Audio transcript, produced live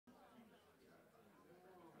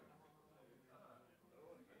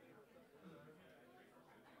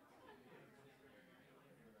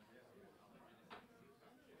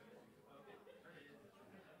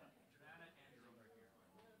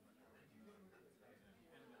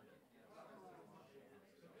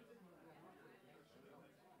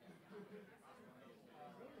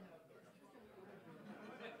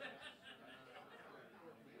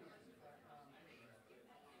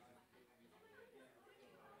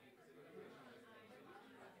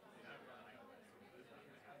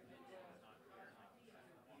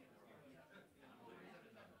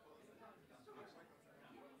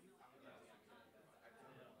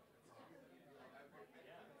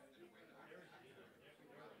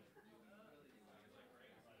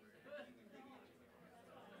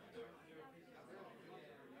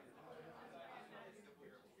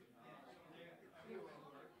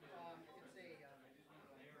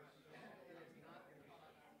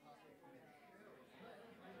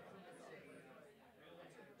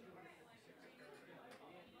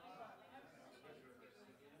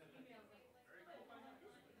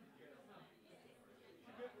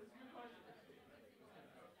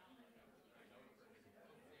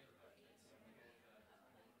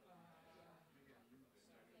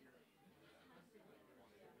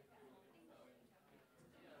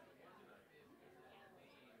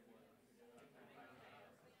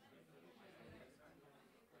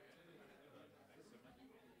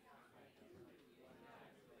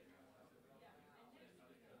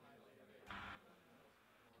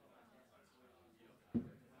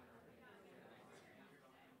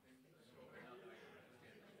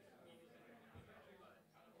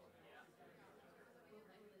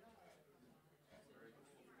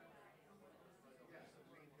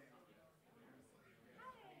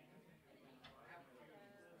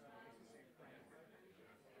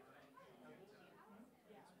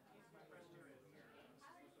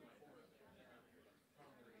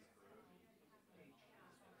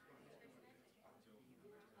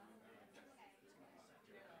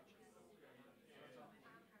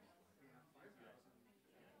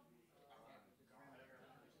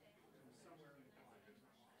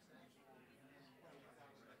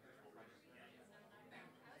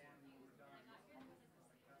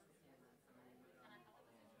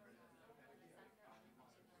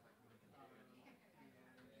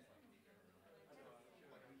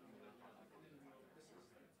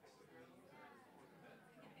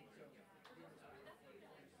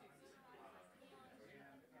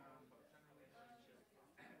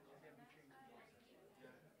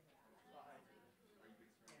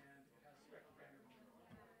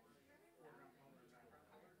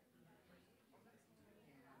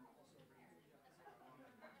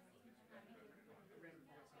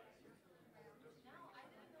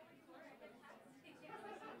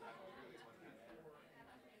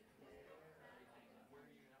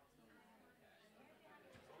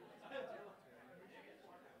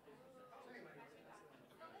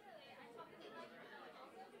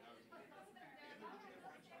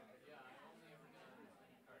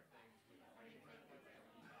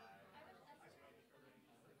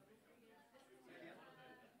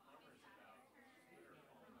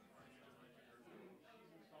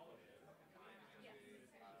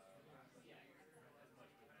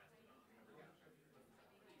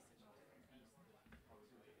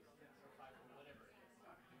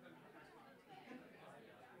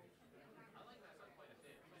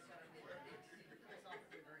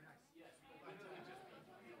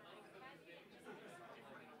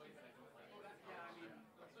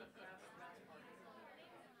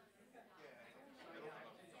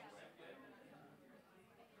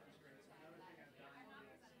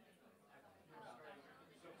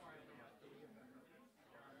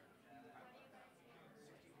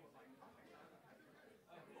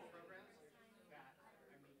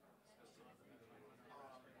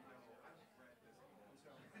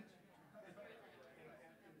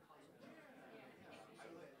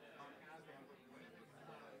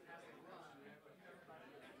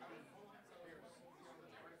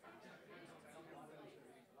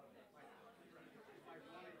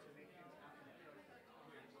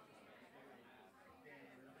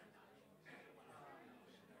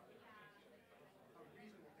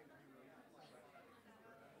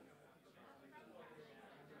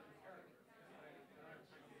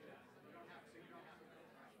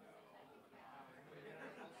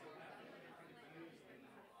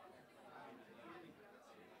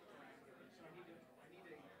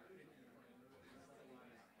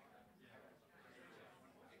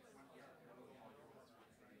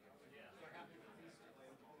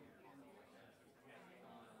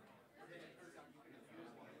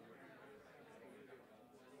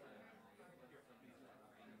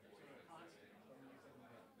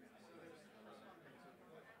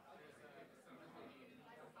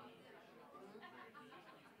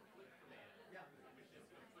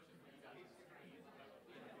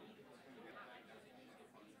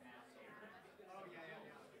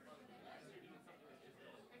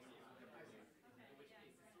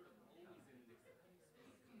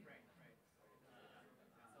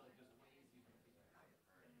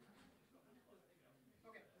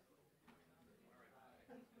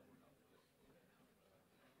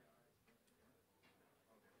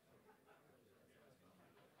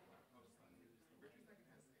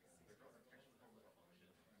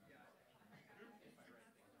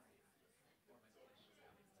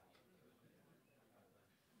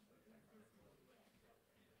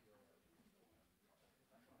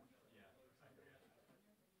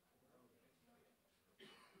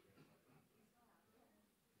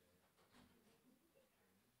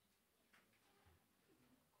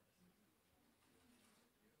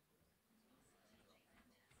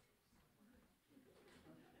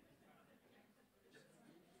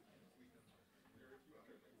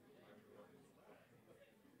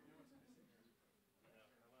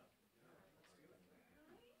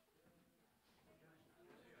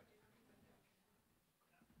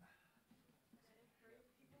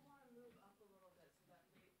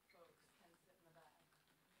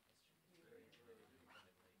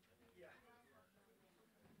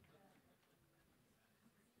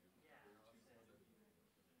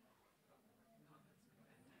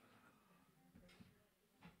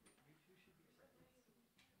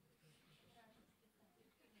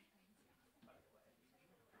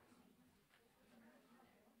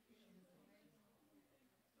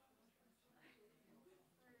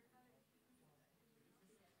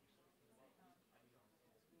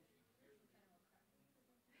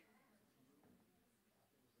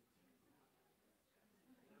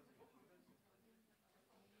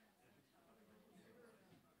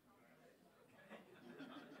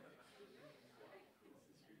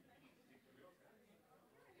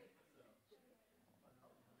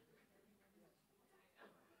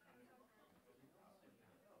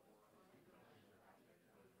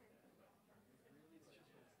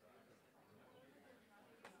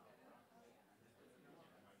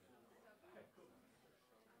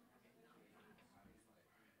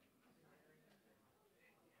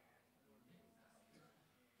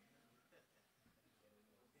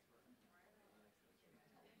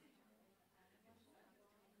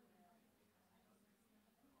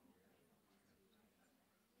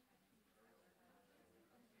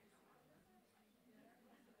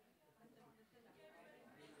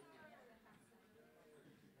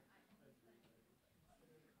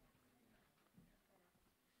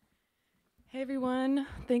Hey everyone,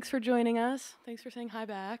 thanks for joining us. Thanks for saying hi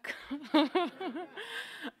back.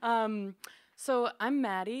 um, so I'm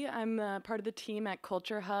Maddie. I'm part of the team at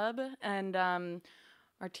CultureHub, and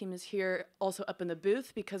our team is here also up in the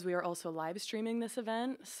booth because we are also live streaming this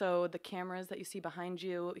event. So the cameras that you see behind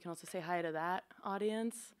you, you can also say hi to that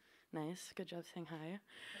audience. Nice, good job saying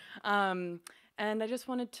hi. And I just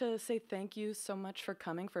wanted to say thank you so much for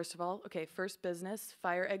coming, first of all. Okay, first business,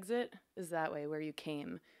 fire exit is that way, where you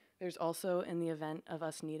came. There's also, in the event of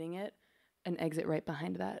us needing it, an exit right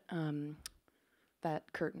behind that,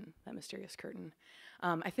 that curtain, that mysterious curtain.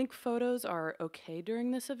 I think photos are okay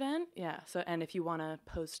during this event, yeah. So, and if you want to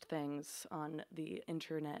post things on the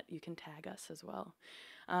internet, you can tag us as well.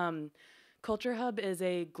 CultureHub is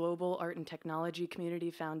a global art and technology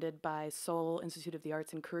community founded by Seoul Institute of the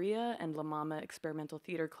Arts in Korea and MaMa Experimental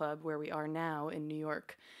Theater Club, where we are now in New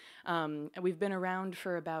York. And we've been around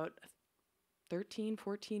for about 13,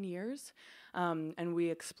 14 years, and we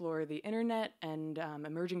explore the internet and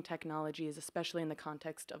emerging technologies, especially in the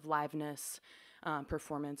context of liveness,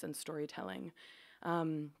 performance, and storytelling.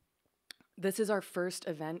 This is our first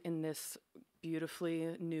event in this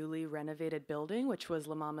beautifully newly renovated building, which was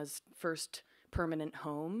La Mama's first permanent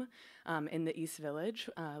home in the East Village.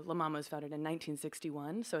 La Mama was founded in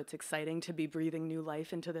 1961, so it's exciting to be breathing new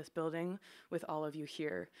life into this building with all of you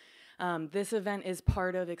here. This event is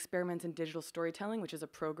part of Experiments in Digital Storytelling, which is a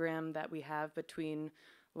program that we have between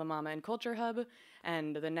La Mama and CultureHub,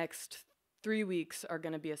 and the next 3 weeks are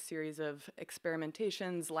going to be a series of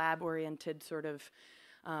experimentations, lab-oriented sort of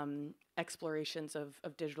explorations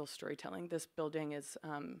of digital storytelling. This building is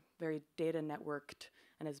very data networked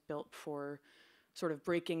and is built for sort of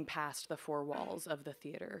breaking past the four walls of the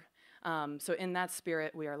theater. So in that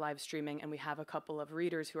spirit, we are live streaming, and we have a couple of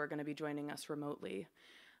readers who are going to be joining us remotely.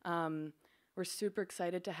 We're super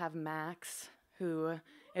excited to have Max, who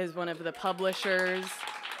is one of the publishers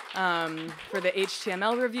for the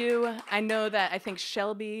HTML review. I think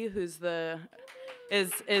Shelby, who's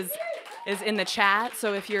is in the chat.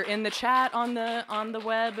 So if you're in the chat on the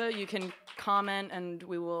web, you can comment, and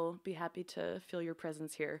we will be happy to feel your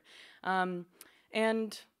presence here.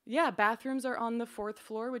 And yeah, bathrooms are on the 4th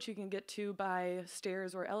floor, which you can get to by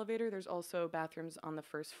stairs or elevator. There's also bathrooms on the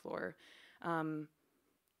 1st floor.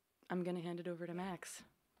 I'm going to hand it over to Max.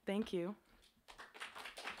 Thank you.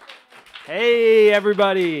 Hey,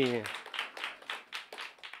 everybody.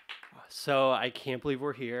 So I can't believe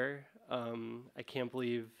we're here. I can't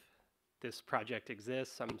believe this project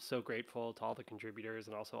exists. I'm so grateful to all the contributors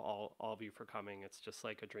and also all of you for coming. It's just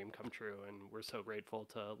like a dream come true, and we're so grateful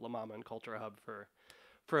to La Mama and CultureHub for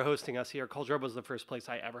hosting us here. CultureHub was the first place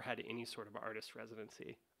I ever had any sort of artist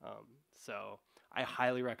residency. So I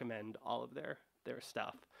highly recommend all of their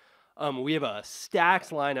stuff. We have a stacked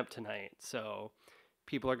lineup tonight, so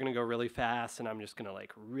people are going to go really fast, and I'm just going to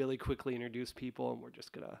like really quickly introduce people, and we're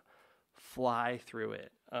just going to fly through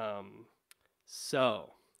it.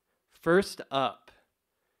 So first up,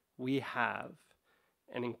 we have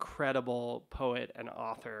an incredible poet and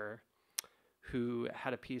author who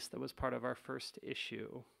had a piece that was part of our first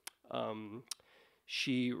issue.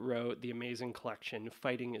 She wrote the amazing collection,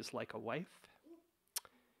 Fighting is Like a Wife.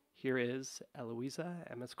 Here is Eloisa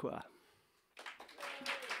Amezcua.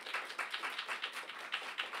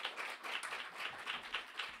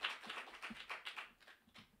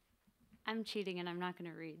 I'm cheating and I'm not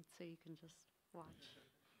going to read, so you can just watch.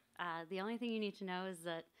 The only thing you need to know is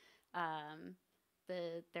that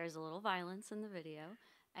there's a little violence in the video,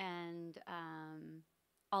 and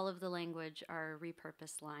all of the language are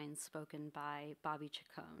repurposed lines spoken by Bobby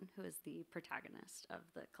Chacon, who is the protagonist of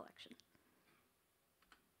the collection.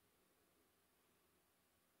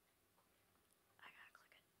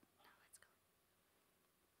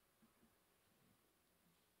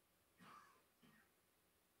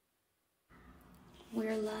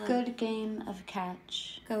 We're love. Good game of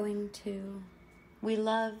catch. Going to. We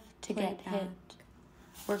love to play get back. hit.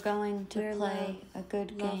 We're going to We're play love. a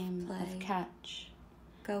good Love game play. of catch.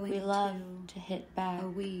 Going We love to to hit back. a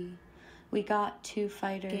we. We got two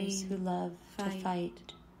fighters Game. who love to Fight.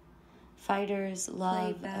 fight. Fighters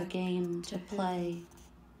love a back game to who? play.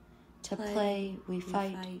 To Play, play, we we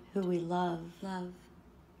fight fight. who we love. Love.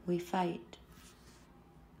 We fight.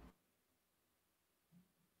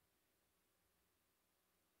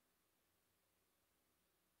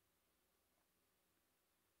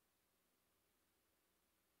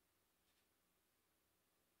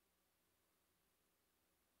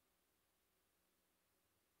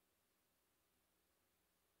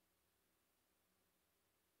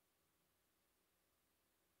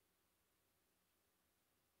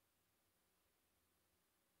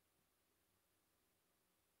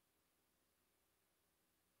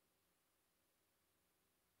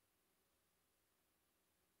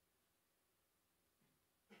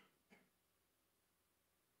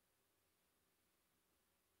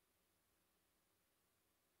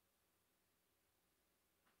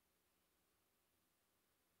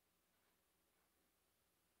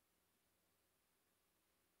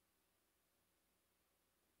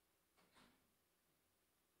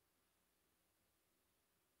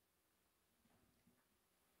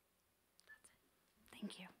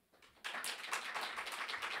 Thank you.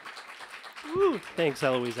 Woo, thanks,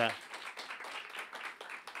 Eloisa.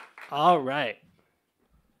 All right.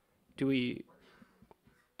 Do we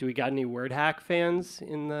got any word hack fans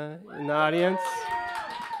in the audience?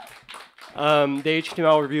 The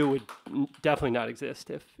HTML review would definitely not exist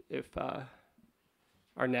if our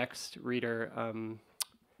next reader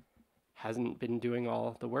hasn't been doing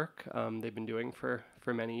all the work they've been doing for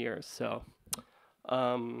many years. So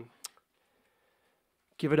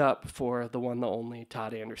give it up for the one, the only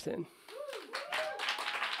Todd Anderson.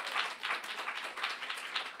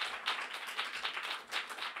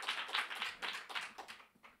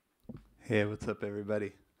 Hey, what's up,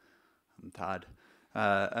 everybody? I'm Todd.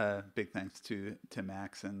 Big thanks to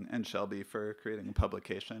Max and Shelby for creating a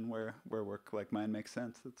publication where work like mine makes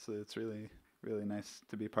sense. It's really nice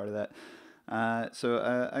to be part of that.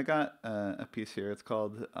 So I got a piece here. It's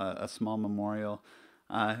called A Small Memorial,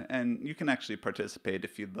 and you can actually participate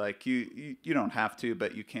if you'd like. You don't have to,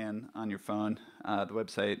 but you can on your phone. The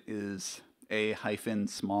website is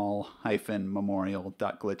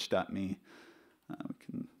a-small-memorial.glitch.me. We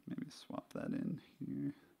can maybe swap that in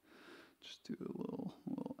here. Just do a little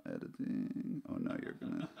editing. Oh no, you're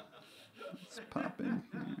gonna. Let's pop in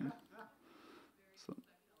here. So,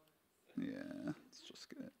 yeah, let's just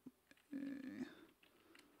get.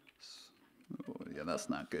 Oh yeah, that's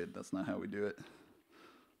not good. That's not how we do it.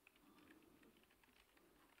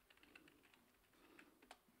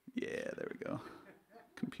 Yeah, there we go.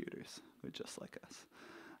 Computers, they're just like us.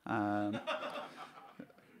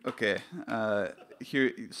 Okay,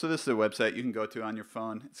 here. So this is a website you can go to on your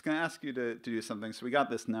phone. It's going to ask you to do something. So we got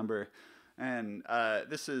this number, and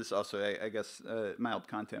this is also, I guess, mild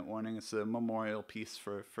content warning. It's a memorial piece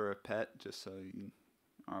for a pet, just so you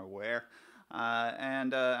are aware.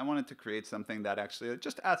 And I wanted to create something that actually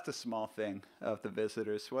just asked a small thing of the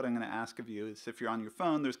visitors. So what I'm going to ask of you is, if you're on your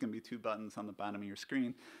phone, there's going to be 2 buttons on the bottom of your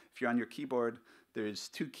screen. If you're on your keyboard, there's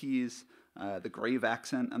 2 keys. The grave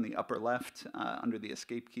accent on the upper left under the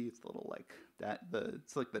escape key. It's a little like that.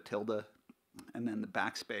 It's like the tilde, and then the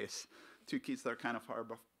backspace. 2 keys that are kind of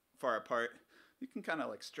far apart. You can kind of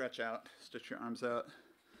like stretch your arms out,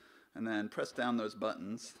 and then press down those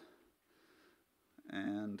buttons.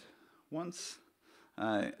 And once,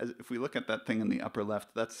 if we look at that thing in the upper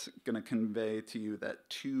left, that's going to convey to you that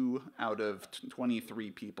 2 out of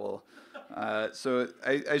 23 people. So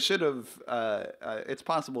I should have, it's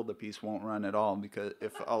possible the piece won't run at all, because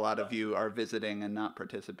if a lot of you are visiting and not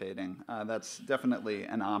participating, that's definitely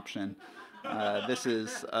an option. This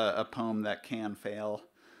is a poem that can fail.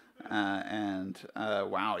 And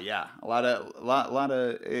wow, yeah, a lot of.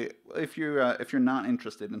 If you're not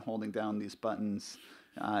interested in holding down these buttons,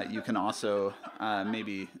 you can also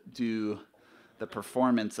maybe do the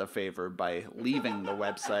performance a favor by leaving the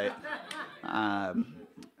website.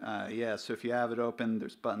 Yeah, so if you have it open,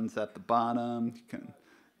 there's buttons at the bottom.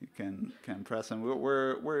 You can press them.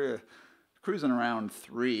 We're cruising around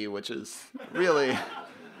 3, which is really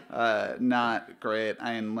not great.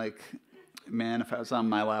 I am like, man, if I was on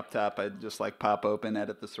my laptop, I'd just like pop open,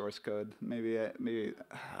 edit the source code. Maybe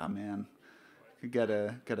oh man, could get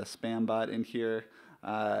a spam bot in here.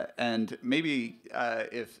 And maybe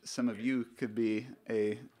if some of you could be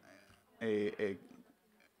a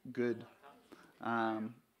good,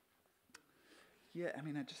 yeah, I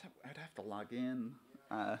mean, I'd have to log in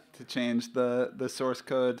to change the source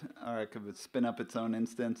code, or I could spin up its own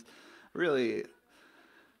instance. Really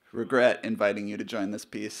regret inviting you to join this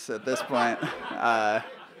piece at this point.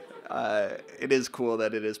 It is cool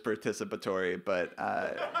that it is participatory, but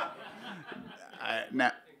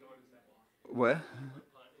now. What?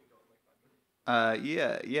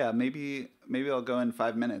 Yeah. Maybe I'll go in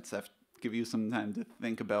 5 minutes. I'll give you some time to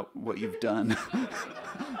think about what you've done.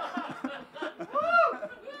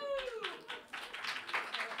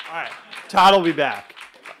 All right, Todd will be back.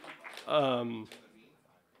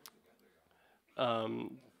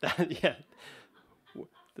 Yeah,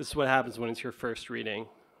 this is what happens when it's your first reading.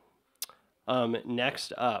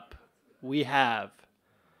 Next up, we have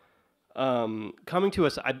coming to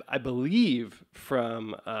us, I believe,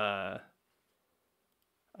 from I'm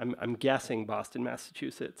guessing Boston,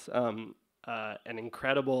 Massachusetts. An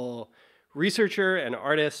incredible researcher and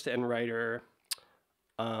artist and writer.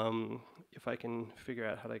 If I can figure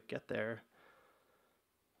out how to get there.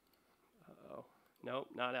 Oh, nope,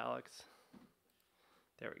 not Alex.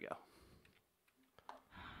 There we go.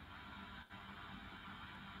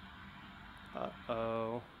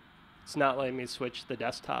 Uh-oh. It's not letting me switch the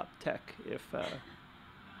desktop tech if...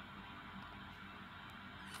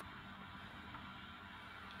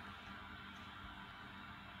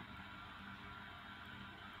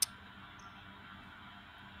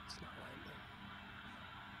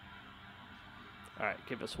 All right,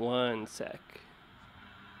 give us 1 sec.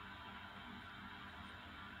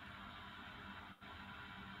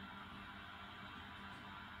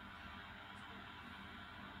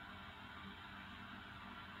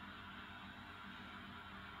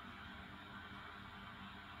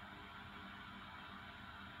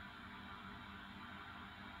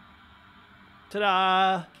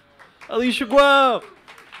 Ta-da! Alicia Guo!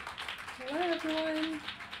 Hello, everyone.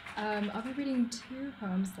 I'll be reading 2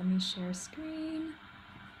 poems. Let me share screen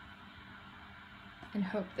and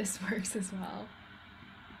hope this works as well.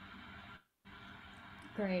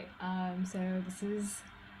 Great. So this is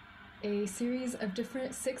a series of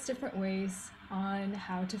 6 different ways on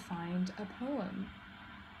how to find a poem.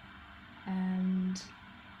 And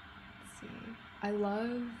let's see. I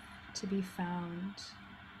love to be found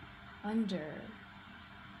under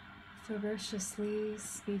ferociously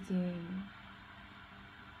speaking.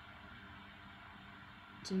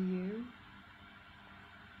 Do you?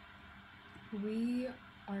 We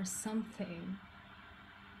are something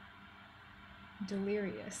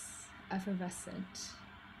delirious, effervescent.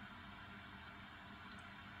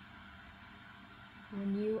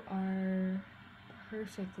 When you are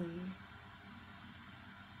perfectly,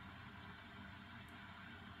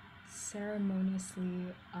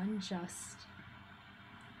 ceremoniously unjust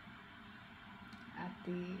at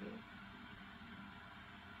the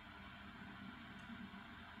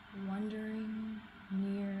wandering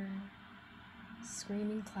near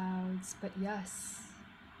screaming clouds, but yes,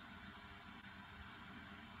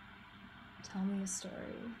 tell me a story.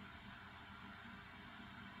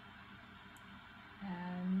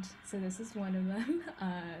 And so this is one of them.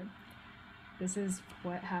 This is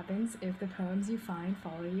what happens if the poems you find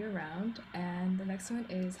follow you around. And the next one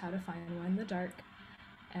is how to find one in the dark.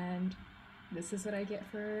 And this is what I get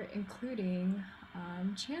for including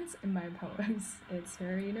chants in my poems. It's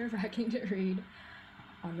very nerve-wracking to read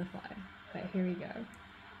on the fly, but here we go.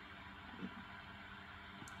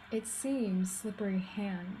 It seems slippery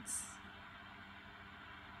hands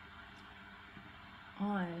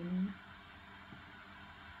on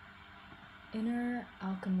inner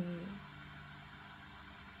alchemy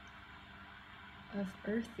of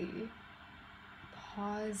earthy,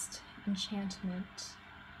 paused enchantment.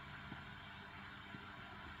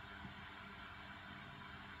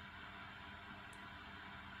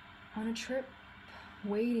 On a trip,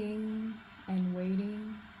 waiting and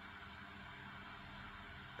waiting,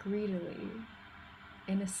 greedily,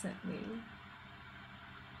 innocently,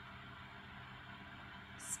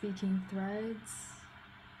 speaking threads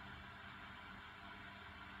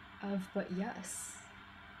of but yes,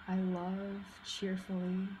 I love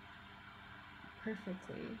cheerfully,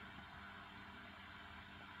 perfectly,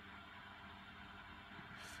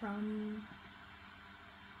 from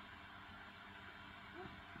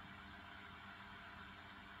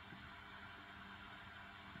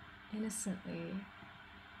innocently.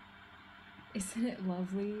 Isn't it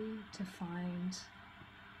lovely to find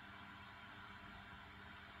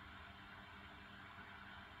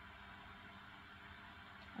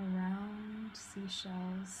around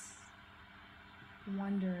seashells,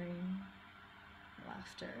 wondering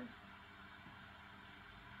laughter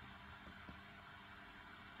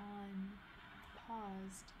on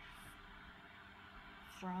paused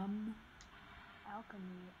from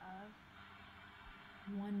alchemy of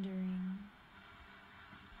wondering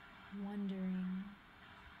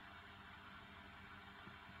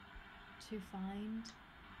to find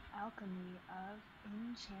alchemy of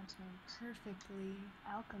enchantment, perfectly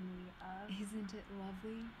alchemy of, isn't it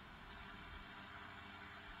lovely?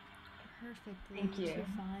 Perfectly. Thank you. To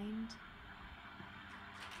find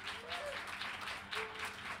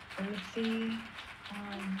earthy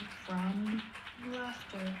from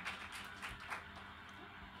laughter.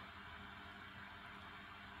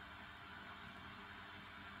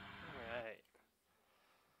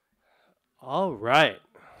 All right.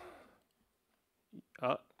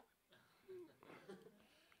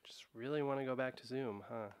 Just really want to go back to Zoom,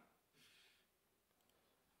 huh?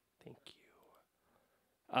 Thank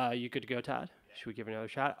you. You good to go, Todd? Should we give it another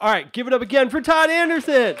shot? All right, give it up again for Todd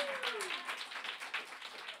Anderson.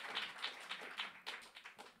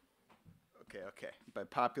 Okay. By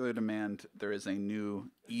popular demand, there is a new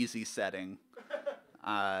easy setting.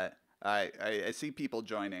 I see people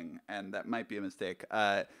joining, and that might be a mistake.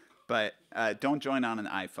 But don't join on an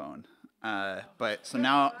iPhone. But so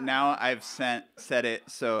now I've set it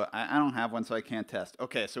so I don't have one, so I can't test.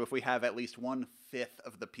 Okay, so if we have at least 1/5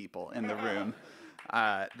 of the people in the room,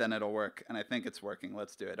 then it'll work. And I think it's working.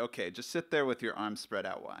 Let's do it. Okay, just sit there with your arms spread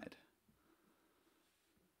out wide.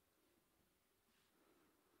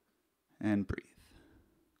 And breathe.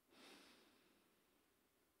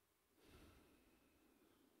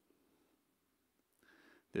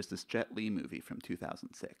 there's this Jet Li movie from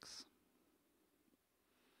 2006.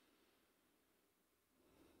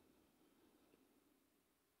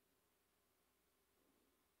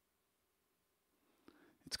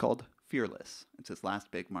 It's called Fearless. It's his last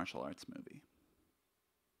big martial arts movie.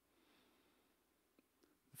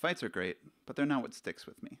 The fights are great, but they're not what sticks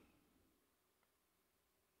with me.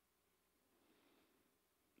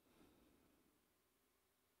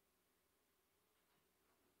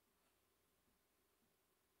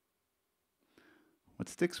 What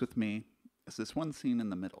sticks with me is this one scene in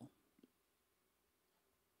the middle,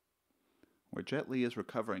 where Jet Li is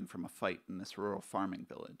recovering from a fight in this rural farming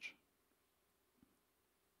village.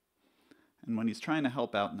 And when he's trying to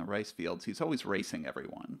help out in the rice fields, he's always racing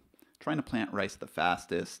everyone, trying to plant rice the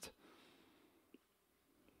fastest.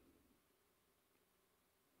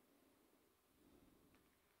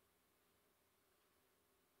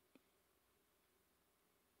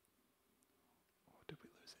 Oh, did we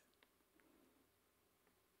lose it?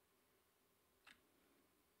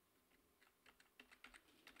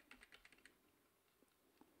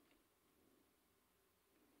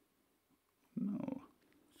 No.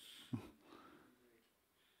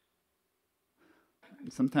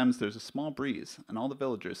 Sometimes there's a small breeze, and all the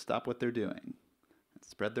villagers stop what they're doing and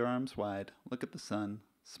spread their arms wide, look at the sun,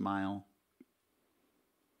 smile,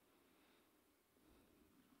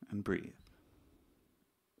 and breathe.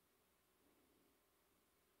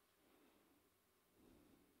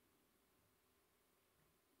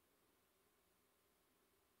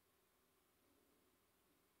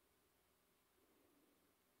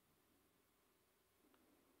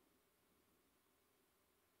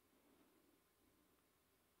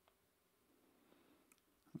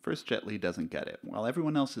 First, Jet Li doesn't get it. While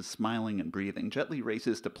everyone else is smiling and breathing, Jet Li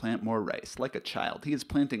races to plant more rice. Like a child, he is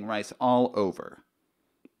planting rice all over.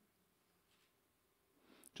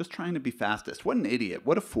 Just trying to be fastest. What an idiot.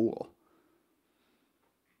 What a fool.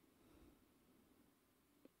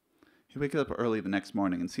 He wakes up early the next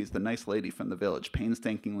morning and sees the nice lady from the village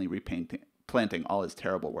painstakingly planting all his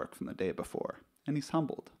terrible work from the day before. And he's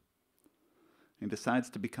humbled. He decides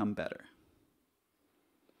to become better.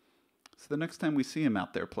 So the next time we see him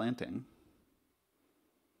out there planting,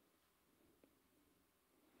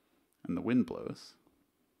 and the wind blows,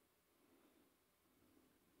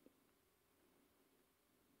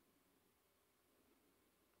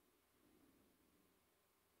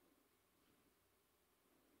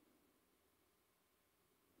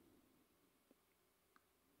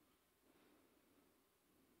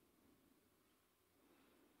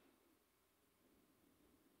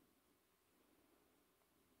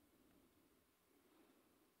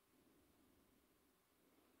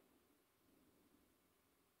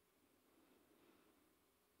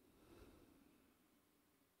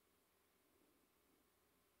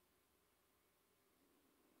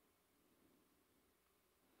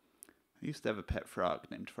 I used to have a pet frog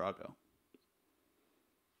named Froggo.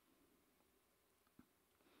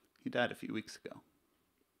 He died a few weeks ago.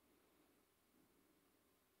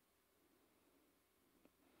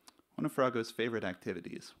 One of Froggo's favorite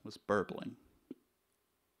activities was burbling.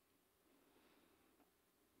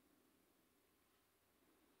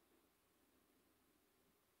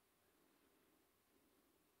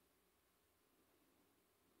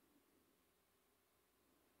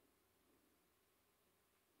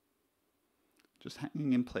 Just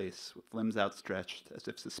hanging in place with limbs outstretched as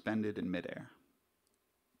if suspended in midair.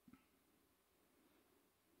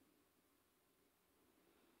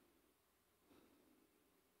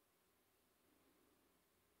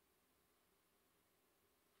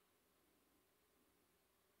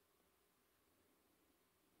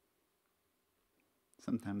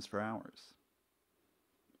 Sometimes for hours.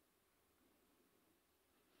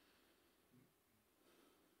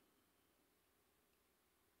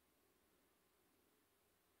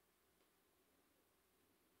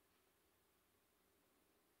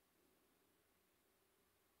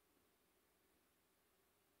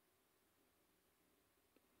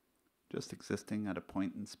 Just existing at a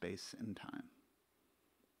point in space and time.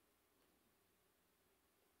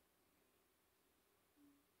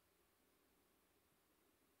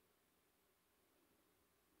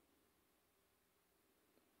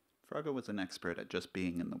 Froggo was an expert at just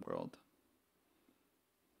being in the world.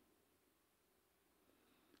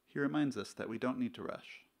 He reminds us that we don't need to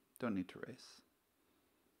rush, don't need to race.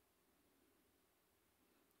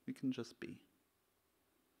 We can just be.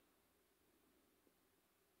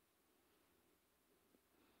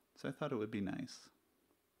 So I thought it would be nice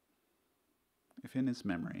if in his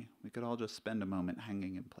memory we could all just spend a moment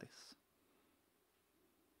hanging in place.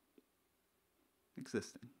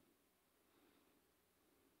 Existing.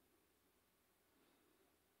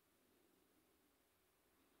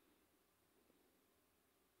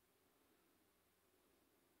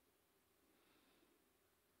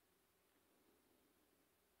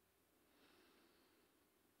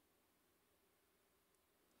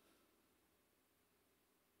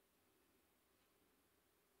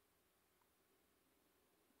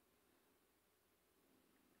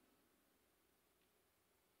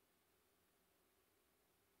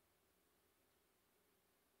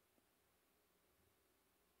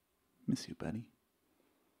 Miss you, buddy.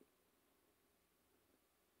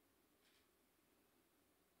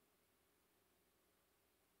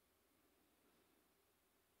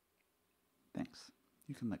 Thanks.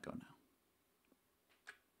 You can let go now.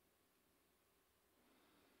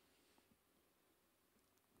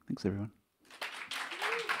 Thanks, everyone.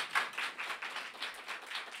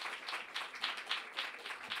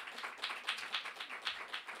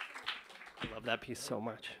 I love that piece so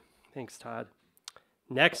much. Thanks, Todd.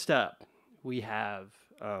 Next up, we have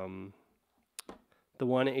the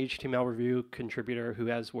one HTML review contributor who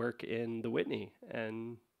has work in the Whitney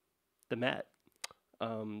and the Met.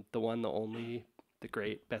 The one, the only, the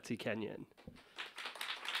great Betsy Kenyon.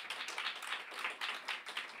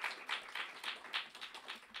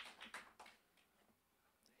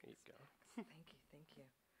 There you go. Thank you.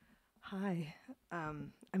 Hi,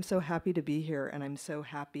 I'm so happy to be here, and I'm so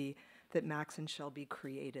happy that Max and Shelby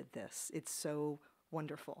created this. It's so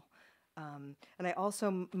wonderful. And I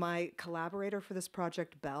also, my collaborator for this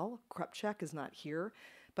project, Belle Krupchak, is not here,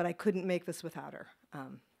 but I couldn't make this without her.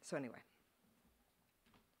 So anyway.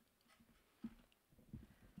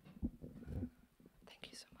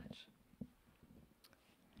 Thank you so much.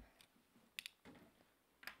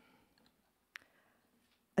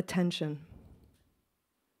 Attention.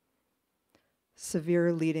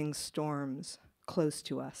 Severe leading storms close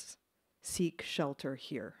to us. Seek shelter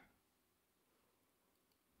here.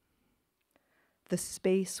 The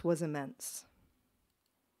space was immense.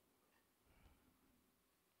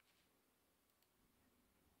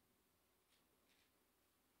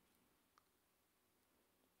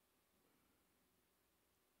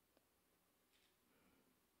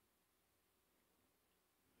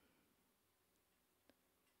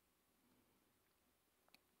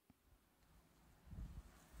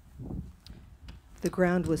 The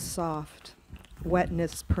ground was soft,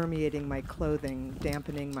 wetness permeating my clothing,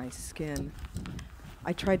 dampening my skin.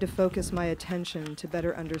 I tried to focus my attention to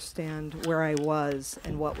better understand where I was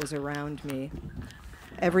and what was around me.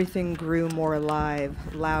 Everything grew more alive,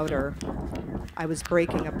 louder. I was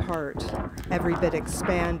breaking apart, every bit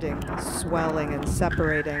expanding, swelling, and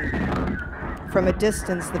separating. From a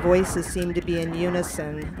distance, the voices seemed to be in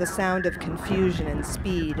unison, the sound of confusion and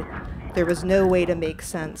speed. There was no way to make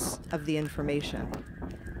sense of the information.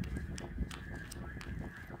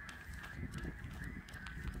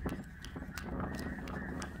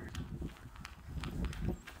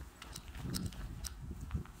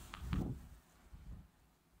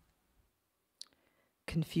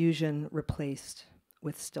 Confusion replaced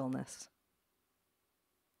with stillness.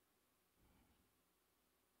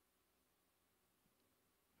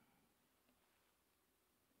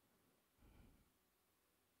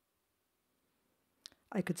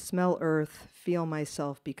 I could smell earth, feel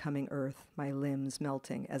myself becoming earth, my limbs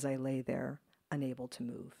melting as I lay there, unable to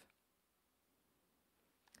move.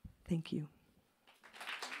 Thank you.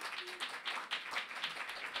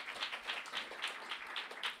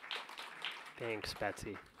 Thanks,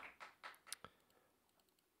 Betsy.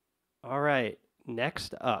 All right,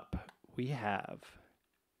 next up, we have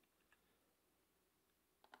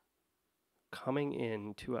coming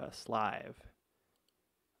in to us live,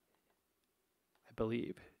 I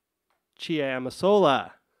believe, Chia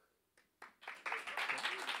Amasola.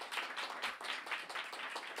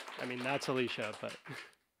 I mean, that's Alicia, but...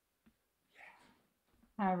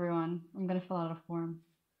 Hi, everyone. I'm going to fill out a form.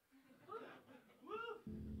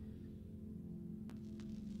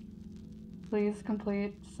 Please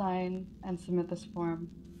complete, sign, and submit this form.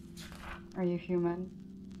 Are you human?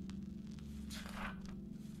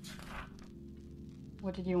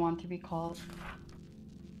 What did you want to be called?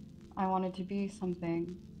 I wanted to be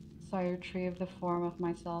something, so I retrieved the form of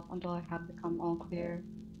myself until I had become all clear.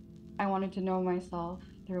 I wanted to know myself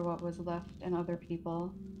through what was left in other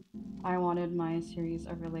people. I wanted my series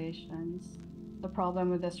of relations. The problem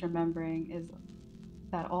with this remembering is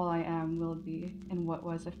that all I am will be in what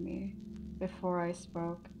was of me. Before I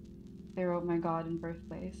spoke, they wrote my God and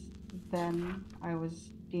birthplace. Then I was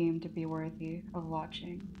deemed to be worthy of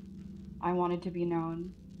watching. I wanted to be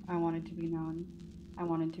known. I wanted to be known. I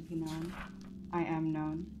wanted to be known. I am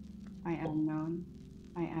known. I am known.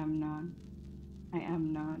 I am known. I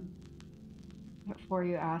am known. Before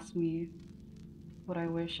you ask me what I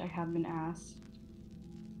wish I had been asked,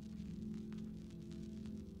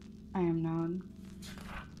 I am known.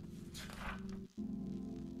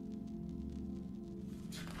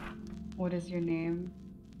 What is your name?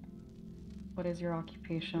 What is your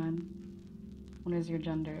occupation? What is your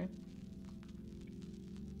gender?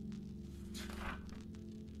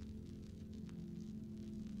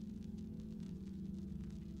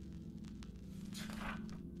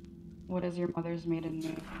 What is your mother's maiden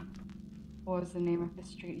name? What was the name of the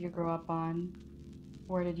street you grew up on?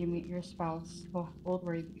 Where did you meet your spouse? How old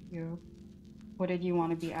were you? What did you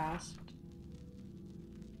want to be asked?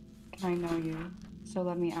 Can I know you? So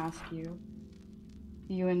let me ask you.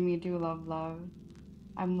 You and me do love love.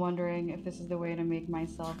 I'm wondering if this is the way to make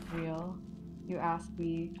myself real. You ask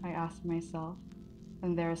me, I ask myself,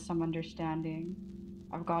 and there is some understanding.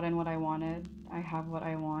 I've gotten what I wanted. I have what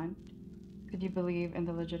I want. Could you believe in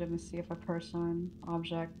the legitimacy of a person,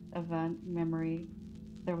 object, event, memory?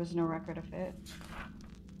 There was no record of it.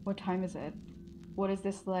 What time is it? What is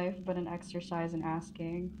this life but an exercise in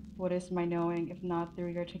asking? What is my knowing if not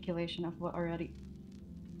through the articulation of what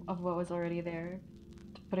was already there?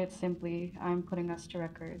 To put it simply, I'm putting us to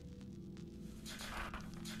record.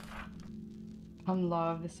 Come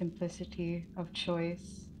love the simplicity of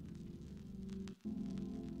choice.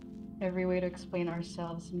 Every way to explain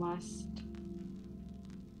ourselves must.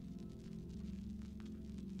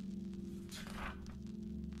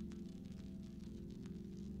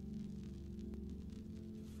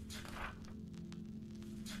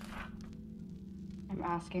 I'm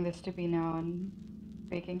asking this to be known.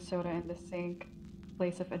 Baking soda in the sink.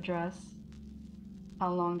 Place of address.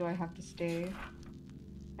 How long do I have to stay?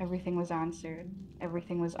 Everything was answered.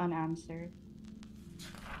 Everything was unanswered.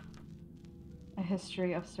 A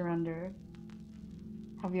history of surrender.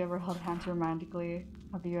 Have you ever held hands romantically?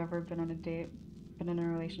 Have you ever been on a date? Been in a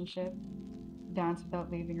relationship? Danced without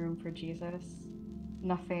leaving room for Jesus?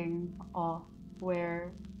 Nothing, all.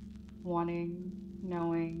 Where? Wanting,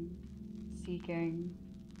 knowing, seeking,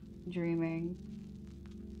 dreaming,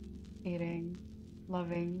 eating,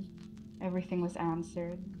 loving. Everything was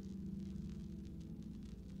answered.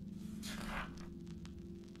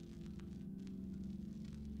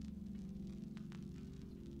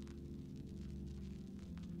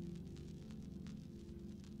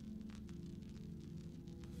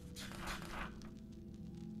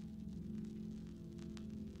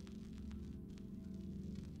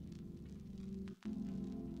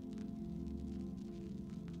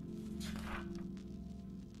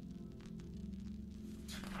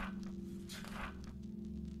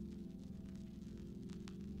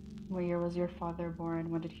 What year was your father born?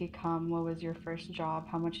 When did he come? What was your first job?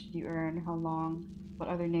 How much did you earn? How long? What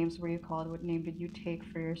other names were you called? What name did you take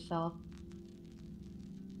for yourself?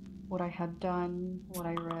 What I had done, what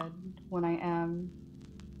I read, when I am.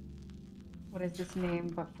 What is this name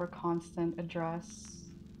but for constant address?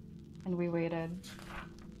 And we waited.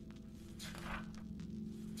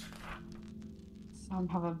 Some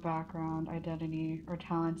have a background, identity, or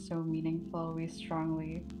talent so meaningful we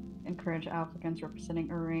strongly encourage applicants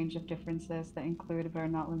representing a range of differences that include but are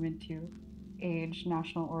not limited to age,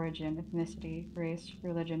 national origin, ethnicity, race,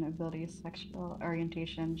 religion, abilities, sexual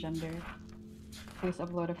orientation, gender. Please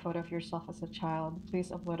upload a photo of yourself as a child.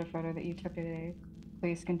 Please upload a photo that you took today.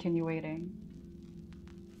 Please continue waiting.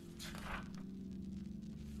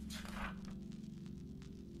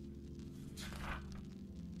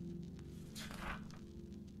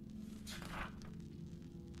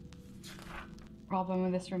 Problem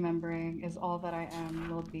with this remembering is all that I am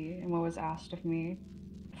will be and what was asked of me.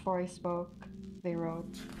 Before I spoke, they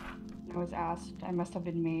wrote. I was asked, I must have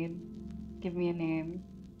been made. Give me a name.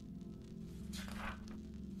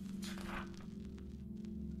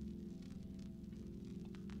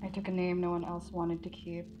 I took a name no one else wanted to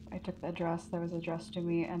keep. I took the address that was addressed to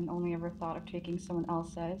me and only ever thought of taking someone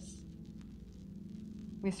else's.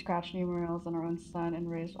 We scratched numerals on our own son and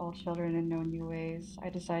raised all children in no new ways.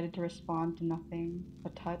 I decided to respond to nothing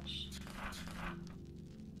but touch.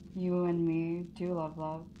 You and me do love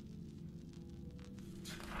love.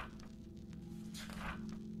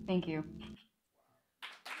 Thank you.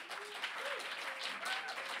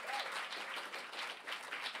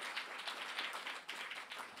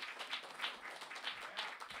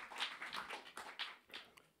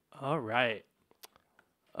 All right.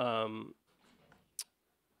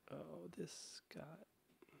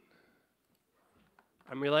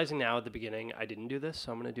 I'm realizing now at the beginning I didn't do this,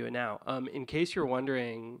 so I'm going to do it now. In case you're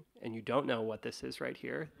wondering and you don't know what this is right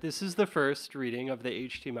here, this is the first reading of the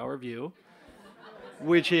HTML Review,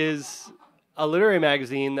 which is a literary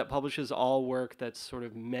magazine that publishes all work that's sort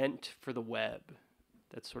of meant for the web,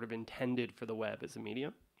 that's sort of intended for the web as a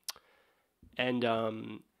medium. And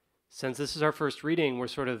since this is our first reading, we're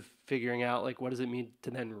sort of figuring out, like, what does it mean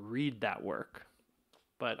to then read that work?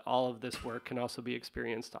 But all of this work can also be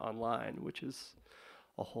experienced online, which is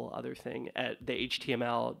a whole other thing at the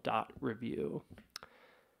html.review.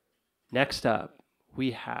 Next up,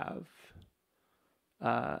 we have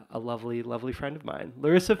a lovely, lovely friend of mine,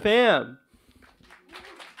 Larissa Pham.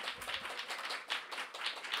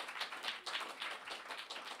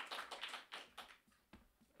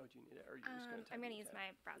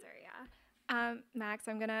 Max,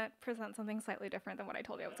 I'm gonna present something slightly different than what I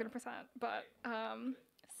told you I was gonna present. But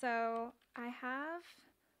so I have.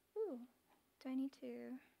 Ooh, do I need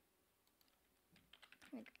to?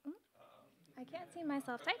 I can't see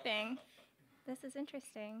myself typing. This is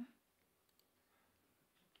interesting.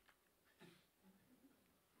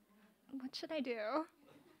 What should I do?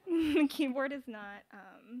 The keyboard is not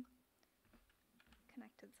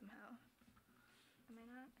connected somehow. Am I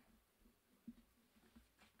not?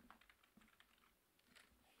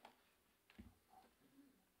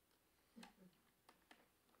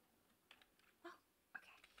 Oh,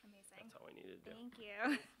 okay, amazing. That's all we needed to do. Thank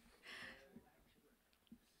you.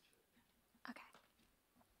 Okay.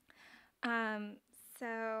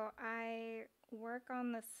 So I work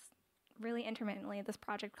on this really intermittently, this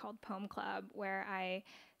project called Poem Club, where I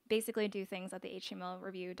basically do things that the HTML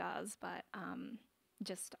review does, but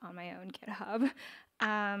just on my own GitHub.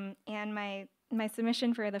 And my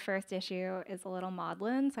submission for the first issue is a little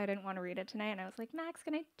maudlin, so I didn't want to read it tonight. And I was like, Max,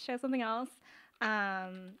 can I show something else? So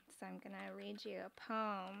I'm going to read you a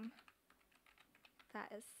poem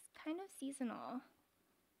that is kind of seasonal.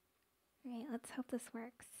 All right, let's hope this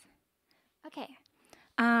works. Okay.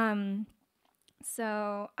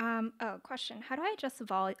 Oh, question. How do I adjust the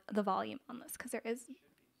volume on this? Because there is...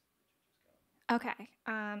 Okay.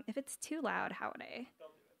 If it's too loud, how would I...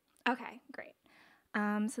 Okay, great.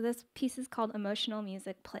 So this piece is called Emotional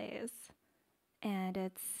Music Plays, and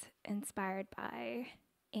it's inspired by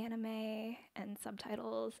anime and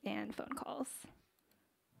subtitles and phone calls.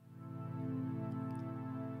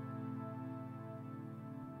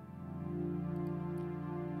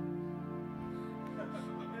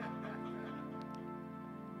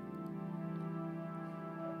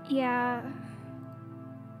 Yeah,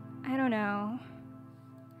 I don't know.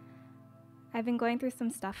 I've been going through some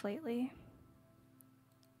stuff lately.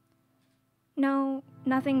 No,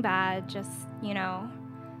 nothing bad, just,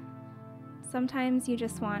 sometimes you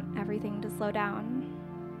just want everything to slow down.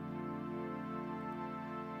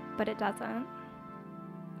 But it doesn't.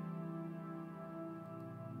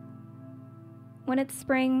 When it's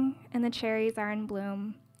spring and the cherries are in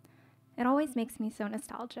bloom, it always makes me so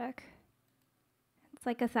nostalgic. It's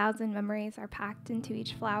like 1,000 memories are packed into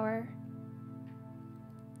each flower.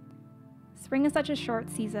 Spring is such a short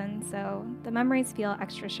season, so the memories feel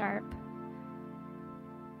extra sharp.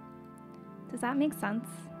 Does that make sense?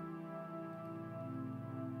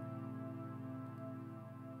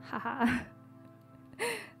 Haha.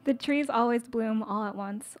 The trees always bloom all at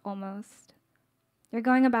once, almost. You're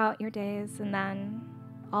going about your days, and then,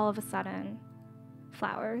 all of a sudden,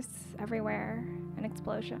 flowers everywhere, an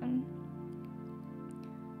explosion.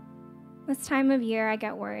 This time of year, I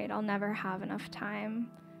get worried I'll never have enough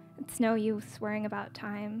time. It's no use worrying about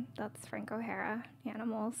time. That's Frank O'Hara,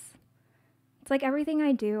 Animals. It's like everything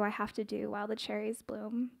I do, I have to do while the cherries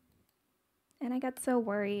bloom. And I get so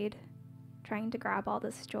worried, trying to grab all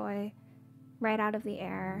this joy right out of the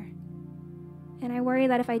air. And I worry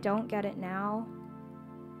that if I don't get it now,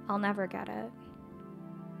 I'll never get it.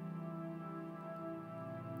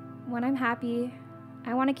 When I'm happy,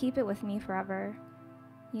 I want to keep it with me forever,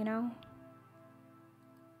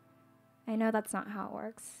 I know that's not how it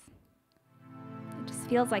works. It just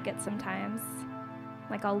feels like it sometimes,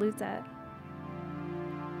 like I'll lose it.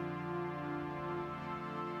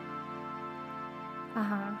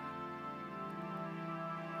 Uh-huh.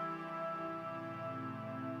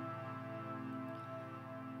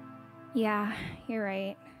 Yeah, you're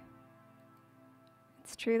right.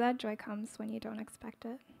 It's true that joy comes when you don't expect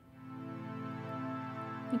it.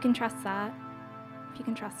 You can trust that, if you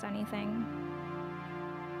can trust anything.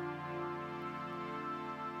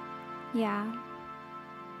 Yeah.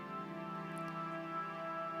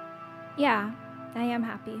 Yeah, I am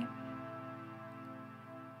happy.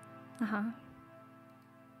 Uh-huh.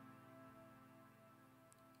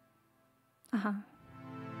 Uh-huh.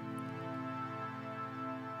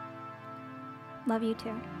 Love you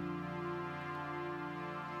too.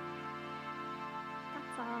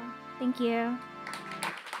 That's all. Thank you.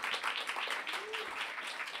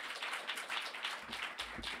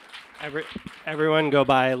 Everyone go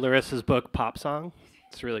buy Larissa's book, Pop Song.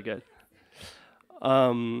 It's really good.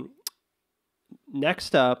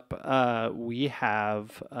 Next up, we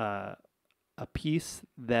have a piece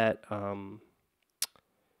that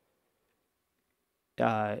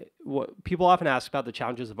people often ask about the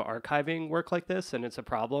challenges of archiving work like this, and it's a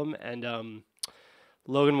problem. And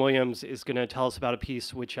Logan Williams is going to tell us about a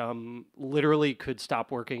piece which literally could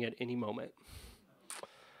stop working at any moment.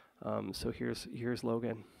 So here's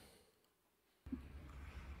Logan.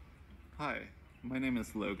 Hi, My name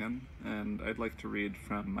is Logan, and I'd like to read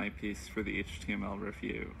from my piece for the HTML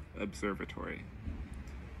review, Observatory.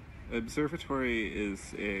 Observatory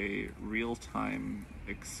is a real-time,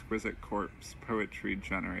 exquisite corpse poetry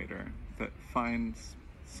generator that finds,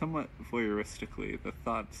 somewhat voyeuristically, the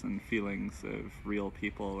thoughts and feelings of real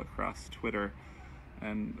people across Twitter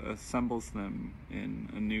and assembles them in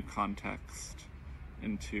a new context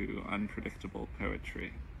into unpredictable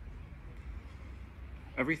poetry.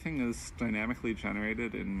 Everything is dynamically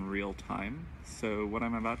generated in real time, so what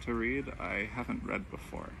I'm about to read I haven't read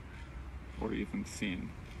before, or even seen.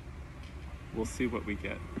 We'll see what we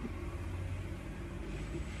get.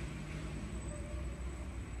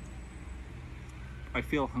 I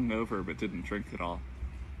feel hungover but didn't drink at all.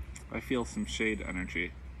 I feel some shade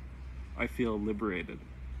energy. I feel liberated.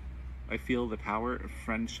 I feel the power of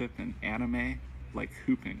friendship and anime like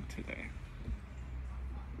hooping today.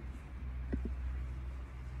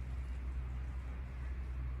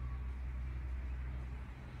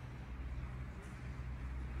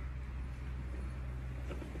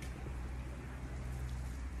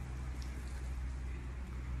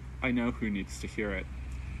 I know who needs to hear it.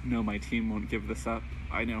 No, my team won't give this up.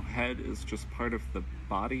 I know head is just part of the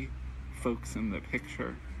body, folks in the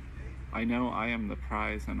picture. I know I am the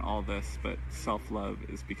prize in all this, but self-love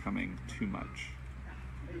is becoming too much.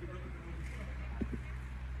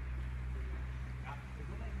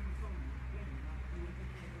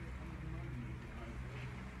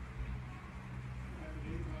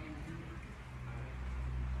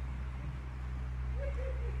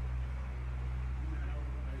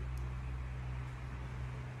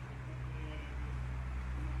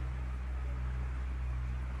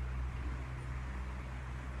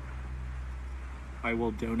 I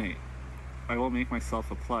will donate. I will make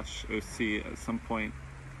myself a plush OC at some point.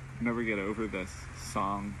 Never get over this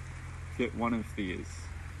song. Get one of these.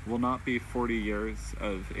 Will not be 40 years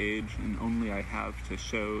of age, and only I have to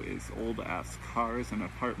show is old-ass cars, an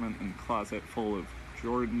apartment and closet full of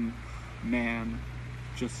Jordan. Man,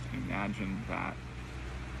 just imagine that.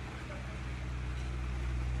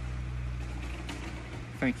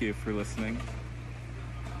 Thank you for listening,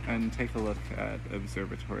 and take a look at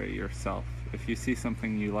Observatory yourself. If you see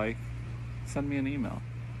something you like, send me an email.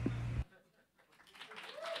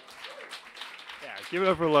 Yeah, give it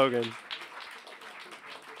up for Logan.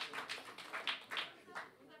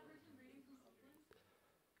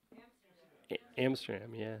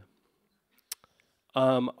 Amsterdam, yeah.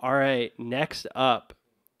 All right, next up,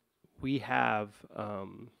 we have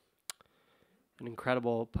an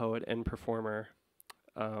incredible poet and performer.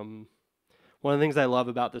 One of the things I love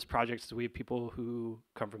about this project is we have people who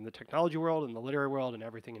come from the technology world and the literary world and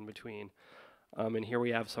everything in between. And here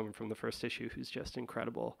we have someone from the first issue who's just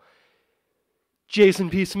incredible.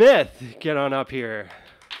 Jayson P. Smith, get on up here.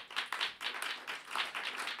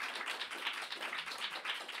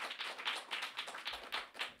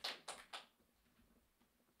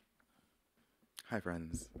 Hi,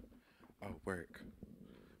 friends. Oh, work.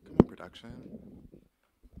 Come on, production.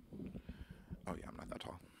 Oh, yeah, I'm not that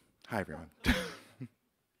tall. Hi, everyone.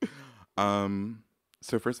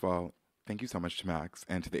 So first of all, thank you so much to Max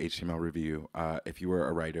and to the HTML review. If you are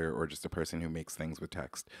a writer or just a person who makes things with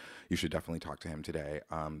text, you should definitely talk to him today.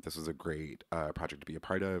 This was a great project to be a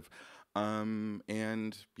part of.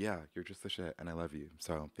 And yeah, you're just the shit and I love you.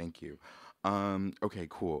 So thank you. Okay,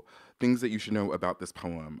 cool. Things that you should know about this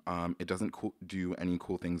poem. It doesn't do any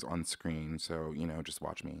cool things on screen, so, you know, just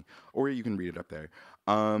watch me. Or you can read it up there.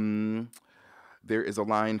 There is a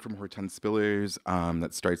line from Hortense Spillers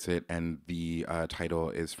that starts it, and the title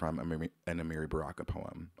is from an Amiri Baraka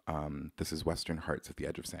poem. This is Western Hearts at the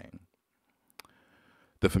Edge of Saying.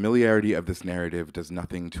 The familiarity of this narrative does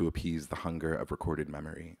nothing to appease the hunger of recorded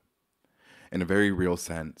memory. In a very real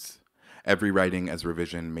sense, every writing as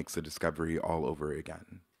revision makes a discovery all over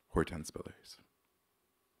again. Hortense Spillers.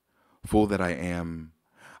 Fool that I am,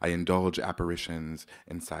 I indulge apparitions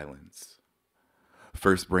in silence.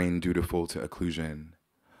 First brain dutiful to occlusion,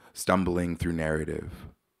 stumbling through narrative.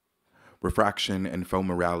 Refraction and faux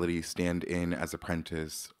morality stand in as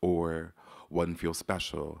apprentice, or one feels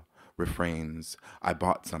special, refrains, I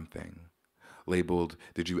bought something. Labeled,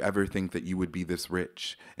 did you ever think that you would be this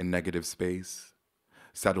rich in negative space?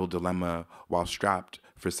 Settled dilemma while strapped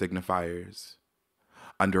for signifiers.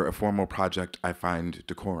 Under a formal project, I find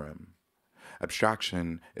decorum.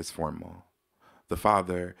 Abstraction is formal. The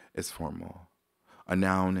father is formal. A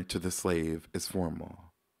noun to the slave is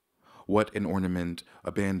formal. What an ornament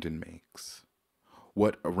abandon makes.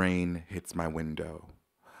 What a rain hits my window.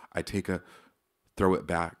 I take a, throw it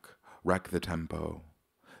back, wreck the tempo.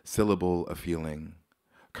 Syllable of feeling.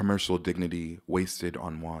 Commercial dignity wasted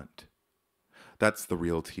on want. That's the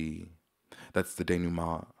real tea. That's the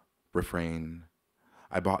denouement, refrain.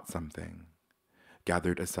 I bought something,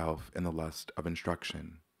 gathered a self in the lust of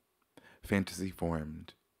instruction, fantasy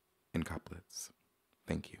formed in couplets.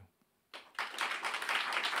 Thank you.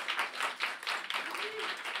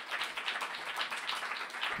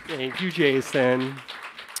 Thank you, Jayson.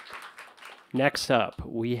 Next up,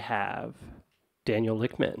 we have Daniel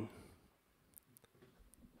Lichtman,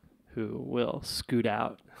 who will scoot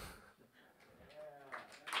out.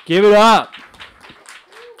 Give it up.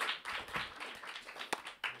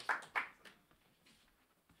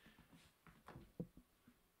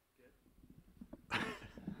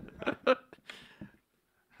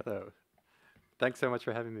 Hello. Thanks so much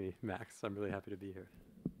for having me, Max. I'm really happy to be here.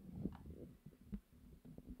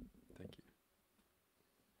 Thank you.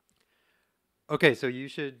 Okay, so you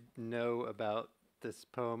should know about this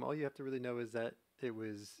poem. All you have to really know is that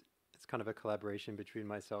it's kind of a collaboration between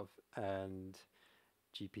myself and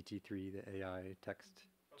GPT-3, the AI text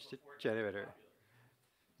generator.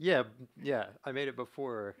 Yeah, I made it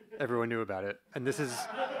before everyone knew about it. And this is,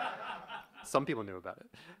 some people knew about it.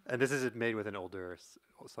 And this is made with an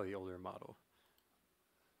slightly older model.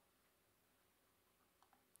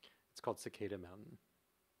 It's called Cicada Mountain.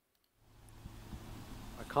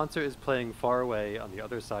 A concert is playing far away on the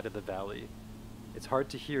other side of the valley. It's hard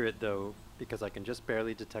to hear it though, because I can just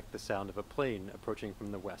barely detect the sound of a plane approaching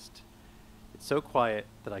from the west. It's so quiet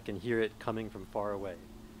that I can hear it coming from far away.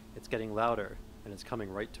 It's getting louder, and it's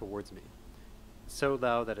coming right towards me. It's so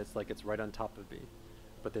loud that it's like it's right on top of me,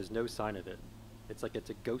 but there's no sign of it. It's like it's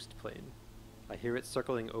a ghost plane. I hear it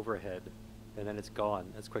circling overhead, and then it's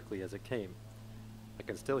gone as quickly as it came. I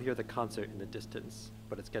can still hear the concert in the distance,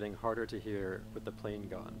 but it's getting harder to hear with the plane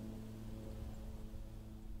gone.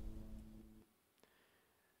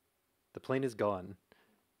 The plane is gone.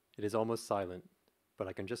 It is almost silent, but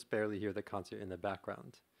I can just barely hear the concert in the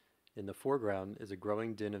background. In the foreground is a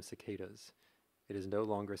growing din of cicadas. It is no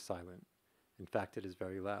longer silent. In fact, it is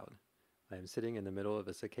very loud. I am sitting in the middle of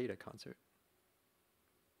a cicada concert.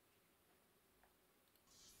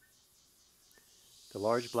 The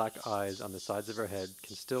large black eyes on the sides of her head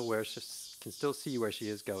can still see where she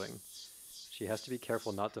is going. She has to be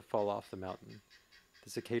careful not to fall off the mountain. The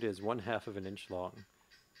cicada is 1/2 of an inch long.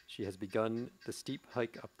 She has begun the steep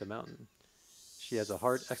hike up the mountain. She has a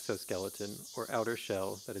hard exoskeleton, or outer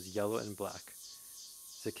shell, that is yellow and black.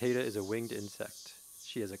 Cicada is a winged insect.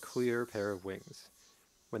 She has a clear pair of wings.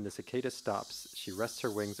 When the cicada stops, she rests her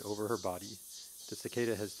wings over her body. The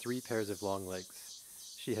cicada has 3 pairs of long legs.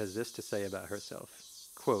 She has this to say about herself.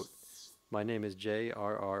 Quote, "My name is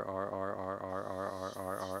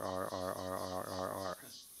J-R-R-R-R-R-R-R-R-R-R-R-R-R-R-R-R-R-R."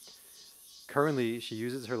 Currently, she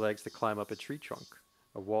uses her legs to climb up a tree trunk,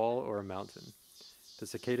 a wall, or a mountain. The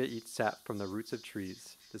cicada eats sap from the roots of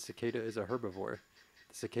trees. The cicada is a herbivore.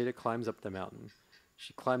 The cicada climbs up the mountain.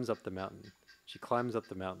 She climbs up the mountain. She climbs up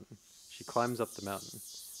the mountain. She climbs up the mountain.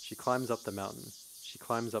 She climbs up the mountain. She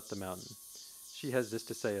climbs up the mountain. She has this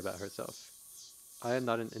to say about herself. I am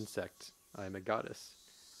not an insect. I am a goddess.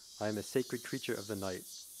 I am a sacred creature of the night.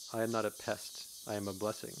 I am not a pest. I am a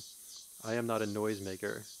blessing. I am not a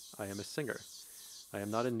noisemaker. I am a singer. I am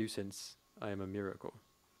not a nuisance. I am a miracle.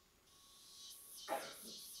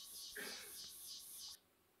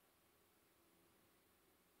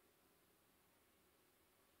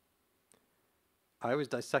 I was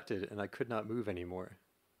dissected and I could not move anymore.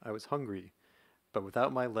 I was hungry, but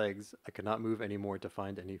without my legs, I could not move anymore to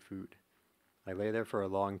find any food. I lay there for a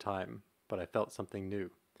long time, but I felt something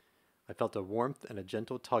new. I felt a warmth and a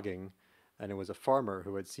gentle tugging, and it was a farmer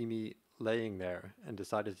who had seen me laying there and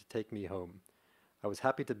decided to take me home. I was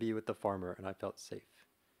happy to be with the farmer, and I felt safe.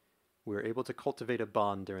 We were able to cultivate a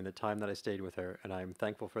bond during the time that I stayed with her, and I am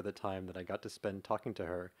thankful for the time that I got to spend talking to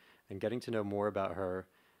her and getting to know more about her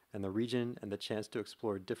and the region, and the chance to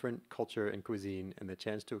explore different culture and cuisine, and the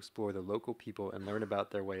chance to explore the local people and learn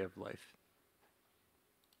about their way of life.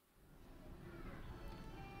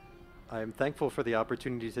 I am thankful for the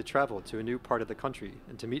opportunity to travel to a new part of the country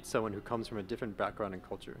and to meet someone who comes from a different background and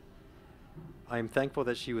culture. I am thankful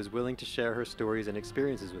that she was willing to share her stories and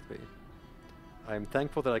experiences with me. I am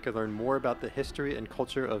thankful that I could learn more about the history and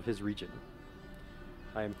culture of his region.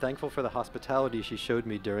 I am thankful for the hospitality she showed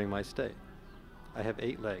me during my stay. I have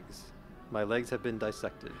 8 legs. My legs have been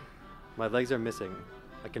dissected. My legs are missing.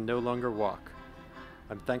 I can no longer walk.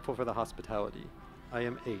 I'm thankful for the hospitality. I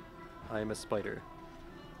am 8. I am a spider.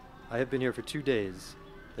 I have been here for 2 days.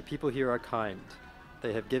 The people here are kind.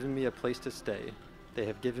 They have given me a place to stay. They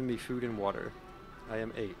have given me food and water. I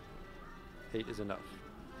am 8. 8 is enough.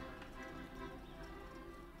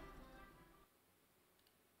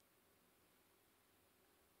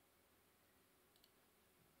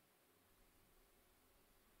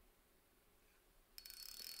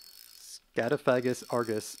 Scatophagus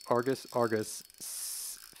argus, argus, argus.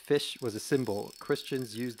 Fish was a symbol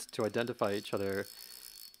Christians used to identify each other.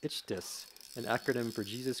 Ichthys, an acronym for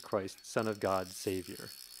Jesus Christ, Son of God, Savior.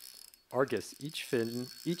 Argus, each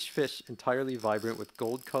fish entirely vibrant with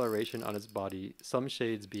gold coloration on its body, some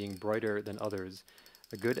shades being brighter than others.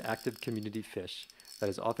 A good active community fish that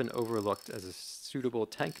is often overlooked as a suitable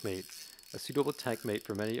tank mate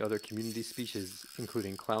for many other community species,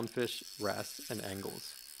 including clownfish, wrasse, and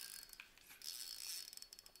angles.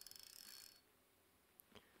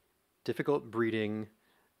 Difficult breeding,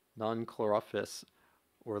 non-chlorophyss,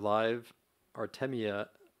 or live Artemia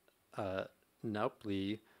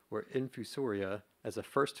naupli, or infusoria, as a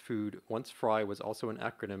first food. Once fry was also an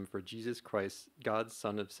acronym for Jesus Christ, God's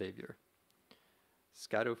Son of Savior.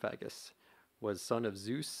 Scatophagus was son of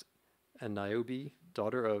Zeus and Niobe,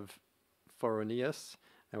 daughter of Pharonius,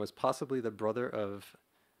 and was possibly the brother of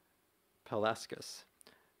Pelasgus.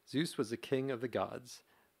 Zeus was the king of the gods.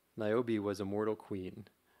 Niobe was a mortal queen.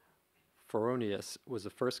 Pharonius was the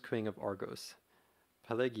first king of Argos.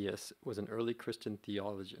 Pelagius was an early Christian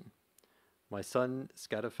theologian. My son,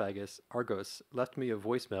 Scatophagus Argos, left me a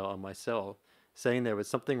voicemail on my cell saying there was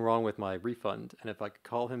something wrong with my refund, and if I could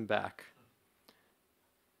call him back.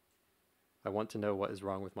 I want to know what is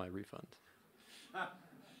wrong with my refund.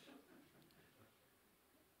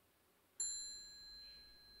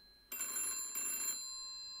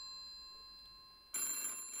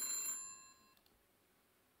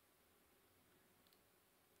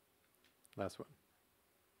 Last one.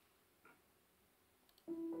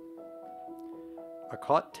 A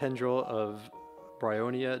caught tendril of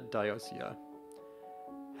Bryonia dioicea.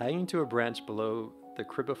 Hanging to a branch below the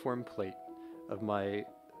cribiform plate of my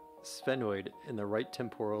sphenoid in the right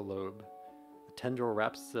temporal lobe. The tendril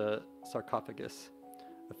wraps the sarcophagus.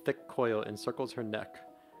 A thick coil encircles her neck.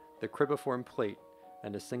 The cribiform plate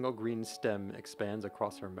and a single green stem expands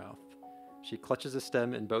across her mouth. She clutches the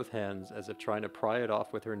stem in both hands as if trying to pry it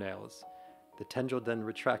off with her nails. The tendril then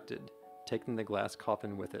retracted, taking the glass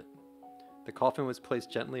coffin with it. The coffin was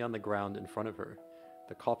placed gently on the ground in front of her.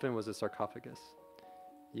 The coffin was a sarcophagus.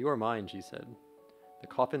 "You are mine," she said. The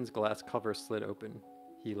coffin's glass cover slid open.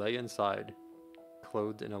 He lay inside,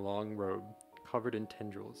 clothed in a long robe, covered in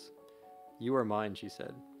tendrils. "You are mine," she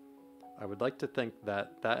said. I would like to think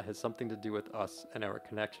that that has something to do with us and our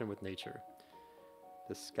connection with nature.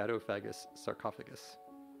 The Scatophagus sarcophagus.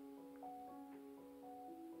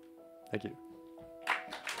 Thank you.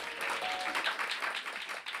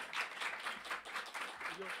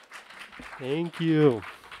 Thank you.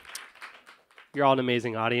 You're all an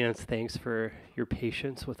amazing audience. Thanks for your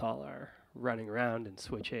patience with all our running around and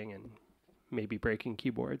switching and maybe breaking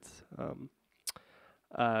keyboards.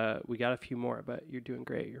 We got a few more, but you're doing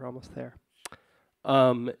great. You're almost there.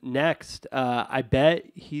 Next, I bet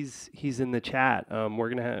he's in the chat. We're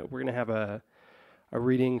gonna have a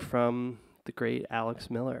reading from the great Alex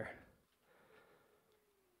Miller.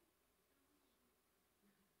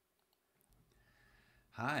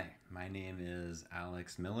 Hi, my name is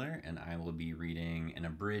Alex Miller, and I will be reading an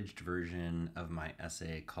abridged version of my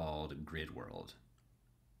essay called Grid World.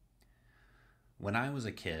 When I was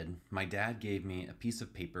a kid, my dad gave me a piece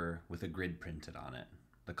of paper with a grid printed on it.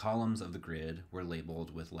 The columns of the grid were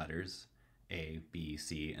labeled with letters, A, B,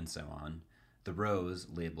 C, and so on. The rows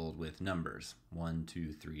labeled with numbers, 1,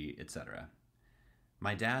 2, 3, etc.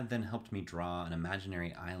 My dad then helped me draw an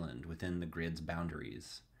imaginary island within the grid's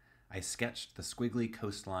boundaries. I sketched the squiggly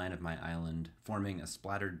coastline of my island, forming a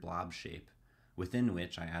splattered blob shape, within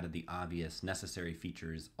which I added the obvious necessary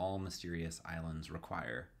features all mysterious islands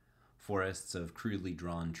require: forests of crudely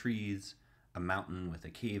drawn trees, a mountain with a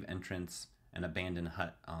cave entrance, an abandoned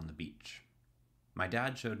hut on the beach. My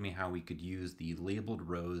dad showed me how we could use the labeled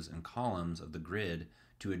rows and columns of the grid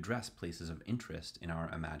to address places of interest in our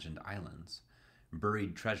imagined islands.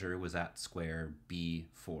 Buried treasure was at square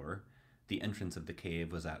B4. The entrance of the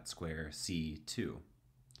cave was at square C2.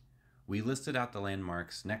 We listed out the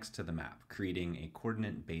landmarks next to the map, creating a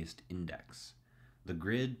coordinate-based index. The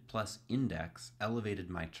grid plus index elevated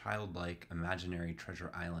my childlike imaginary treasure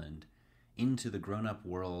island into the grown-up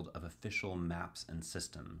world of official maps and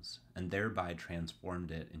systems, and thereby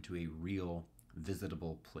transformed it into a real,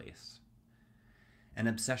 visitable place. An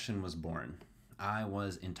obsession was born. I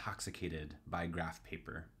was intoxicated by graph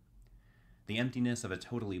paper. The emptiness of a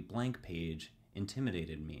totally blank page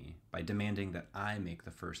intimidated me by demanding that I make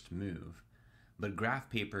the first move, but graph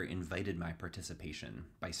paper invited my participation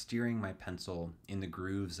by steering my pencil in the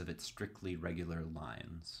grooves of its strictly regular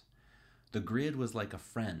lines. The grid was like a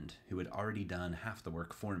friend who had already done half the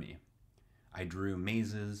work for me. I drew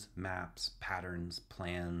mazes, maps, patterns,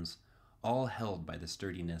 plans, all held by the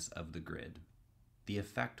sturdiness of the grid. The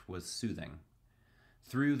effect was soothing.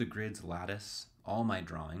 Through the grid's lattice, all my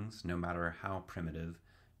drawings, no matter how primitive,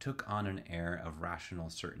 took on an air of rational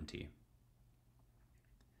certainty.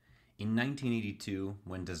 In 1982,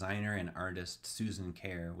 when designer and artist Susan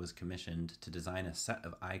Kare was commissioned to design a set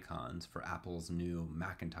of icons for Apple's new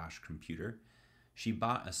Macintosh computer, she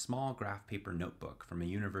bought a small graph paper notebook from a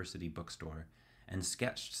university bookstore and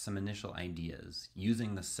sketched some initial ideas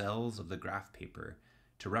using the cells of the graph paper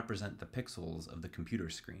to represent the pixels of the computer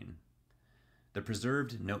screen. The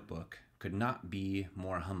preserved notebook could not be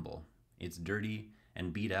more humble. It's dirty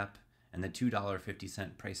and beat up, and the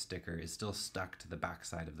 $2.50 price sticker is still stuck to the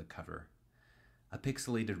backside of the cover. A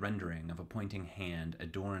pixelated rendering of a pointing hand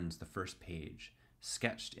adorns the first page,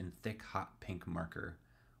 sketched in thick hot pink marker,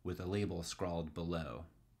 with a label scrawled below,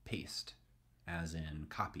 paste, as in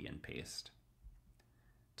copy and paste.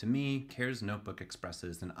 To me, Kare's notebook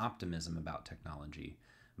expresses an optimism about technology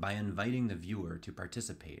by inviting the viewer to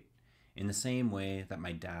participate, in the same way that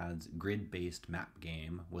my dad's grid-based map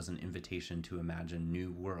game was an invitation to imagine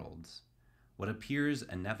new worlds. What appears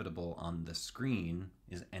inevitable on the screen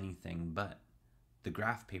is anything but. The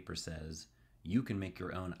graph paper says, you can make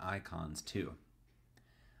your own icons too.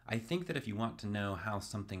 I think that if you want to know how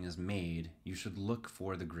something is made, you should look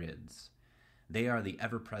for the grids. They are the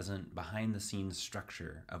ever-present, behind-the-scenes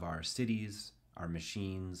structure of our cities, our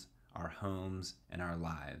machines, our homes, and our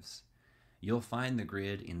lives. You'll find the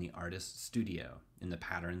grid in the artist's studio, in the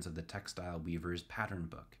patterns of the textile weaver's pattern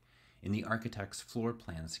book, in the architect's floor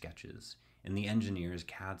plan sketches, in the engineer's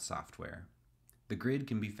CAD software. The grid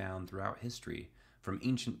can be found throughout history, from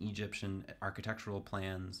ancient Egyptian architectural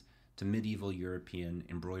plans to medieval European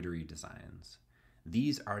embroidery designs.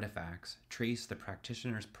 These artifacts trace the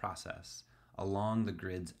practitioner's process along the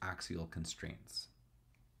grid's axial constraints.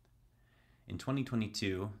 In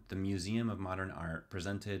 2022, the Museum of Modern Art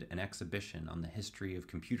presented an exhibition on the history of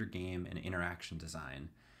computer game and interaction design,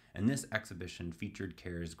 and this exhibition featured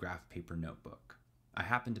Kare's graph paper notebook. I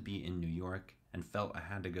happened to be in New York and felt I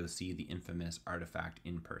had to go see the infamous artifact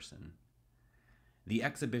in person. The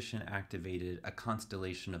exhibition activated a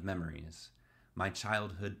constellation of memories: my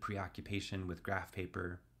childhood preoccupation with graph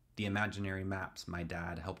paper, the imaginary maps my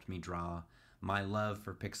dad helped me draw, my love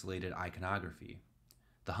for pixelated iconography.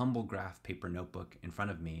 The humble graph paper notebook in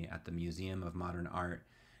front of me at the Museum of Modern Art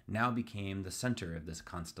now became the center of this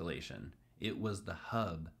constellation. It was the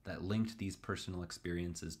hub that linked these personal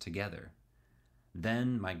experiences together.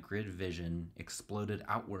 Then my grid vision exploded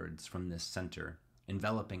outwards from this center,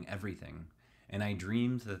 enveloping everything, and I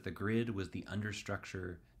dreamed that the grid was the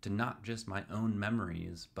understructure to not just my own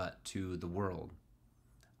memories, but to the world.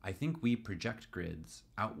 I think we project grids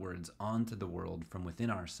outwards onto the world from within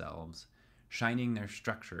ourselves, shining their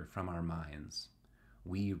structure from our minds.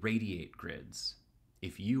 We radiate grids.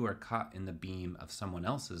 If you are caught in the beam of someone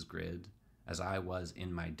else's grid, as I was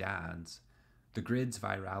in my dad's, the grid's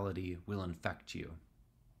virality will infect you.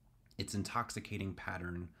 Its intoxicating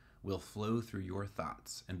pattern will flow through your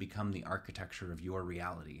thoughts and become the architecture of your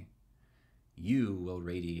reality. You will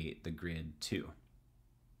radiate the grid too.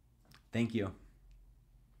 Thank you.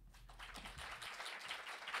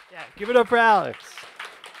 Yeah, give it up for Alex.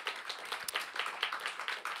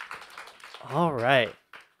 All right.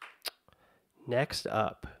 Next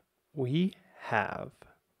up, we have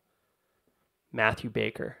Matthew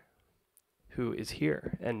Baker, who is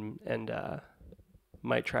here and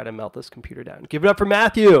might try to melt this computer down. Give it up for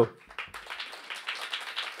Matthew.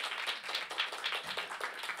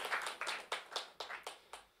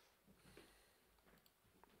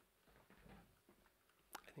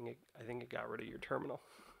 I think it got rid of your terminal.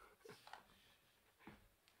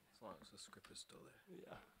 As long as the script is still there.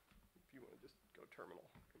 Yeah. If you want to just go terminal.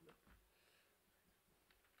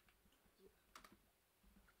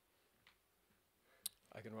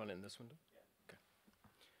 I can run in this window? Yeah. Okay.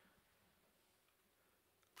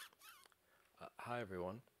 Hi,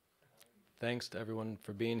 everyone. Thanks to everyone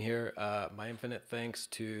for being here. My infinite thanks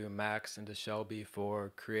to Max and to Shelby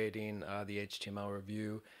for creating the HTML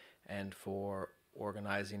review and for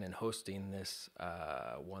organizing and hosting this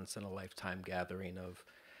once-in-a-lifetime gathering of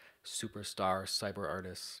superstar cyber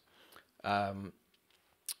artists.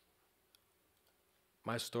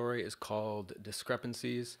 My story is called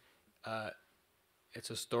Discrepancies. It's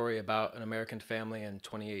a story about an American family in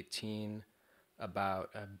 2018, about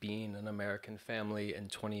being an American family in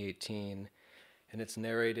 2018, and it's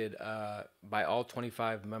narrated by all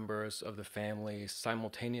 25 members of the family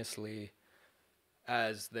simultaneously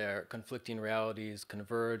as their conflicting realities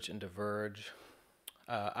converge and diverge.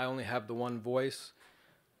 I only have the one voice.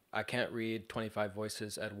 I can't read 25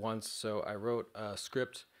 voices at once, so I wrote a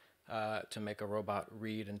script to make a robot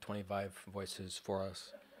read in 25 voices for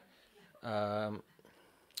us.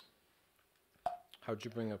 How'd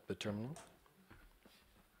you bring up the terminal?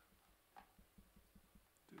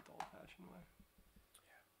 Do it the old-fashioned way.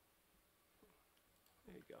 Yeah.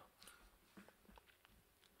 There you go.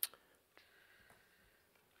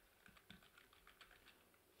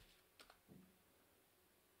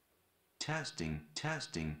 Testing,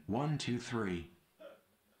 testing, 1, 2, 3.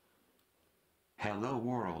 Hello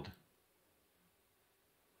world.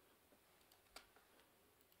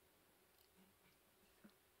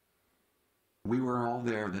 We were all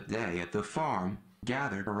there that day at the farm,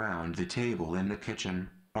 gathered around the table in the kitchen,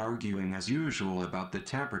 arguing as usual about the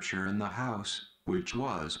temperature in the house, which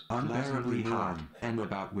was unbearably hot, and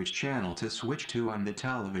about which channel to switch to on the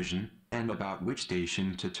television, and about which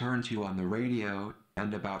station to turn to on the radio,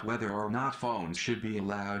 and about whether or not phones should be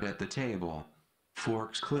allowed at the table.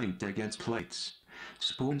 Forks clinked against plates.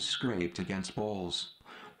 Spoons scraped against bowls.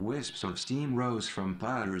 Wisps of steam rose from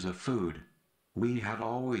platters of food. We had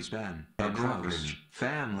always been a close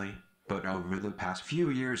family, but over the past few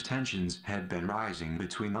years tensions had been rising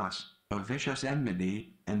between us, a vicious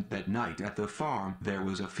enmity, and that night at the farm there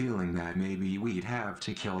was a feeling that maybe we'd have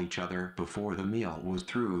to kill each other before the meal was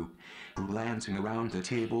through. Glancing around the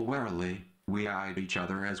table warily, we eyed each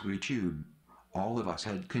other as we chewed. All of us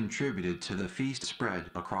had contributed to the feast spread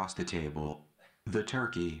across the table. The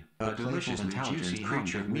turkey, a delicious and juicy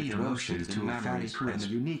creature with emotions to a fatty and a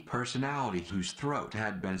unique personality whose throat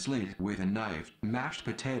had been slit with a knife, mashed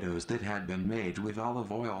potatoes that had been made with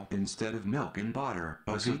olive oil instead of milk and butter,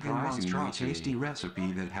 a surprisingly tasty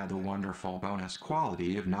recipe that had the wonderful bonus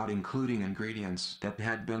quality of not including ingredients that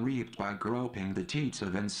had been reaped by groping the teats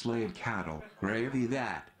of enslaved cattle, gravy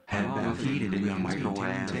that had been heated in a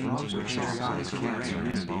microwave, which size cancer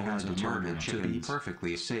has determined to be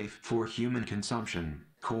perfectly safe for human consumption.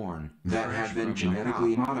 Corn that had been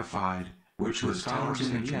genetically modified, which was tolerant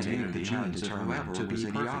and genetic the genes of whoever to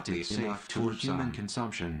be perfectly safe for human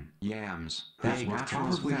consumption. Yams that were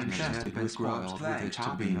probably infested with grubs with a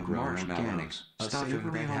topping of marshmallows,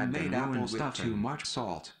 stuffing that had been ruined with too much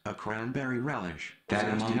salt, a cranberry relish that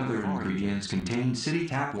among other ingredients contained city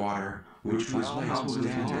tap water, which was laced with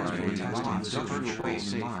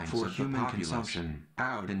safe for human consumption.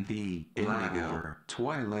 Out in the indigo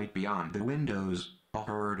twilight beyond the windows, a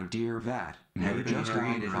herd of deer that had just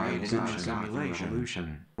created a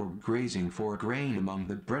simulation, or grazing for grain among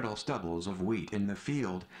the brittle stubbles of wheat in the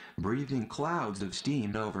field, breathing clouds of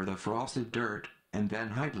steam over the frosted dirt, and then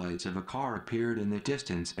headlights of a car appeared in the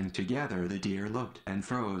distance, and together the deer looked and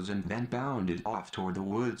froze and then bounded off toward the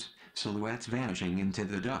woods, silhouettes vanishing into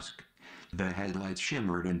the dusk. The headlights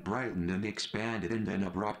shimmered and brightened and expanded and then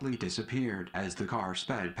abruptly disappeared as the car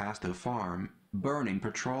sped past the farm, burning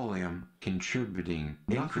petroleum, contributing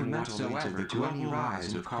incrementally to the global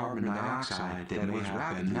rise of carbon dioxide that was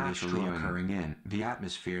rapidly naturally occurring in the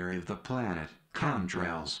atmosphere of the planet.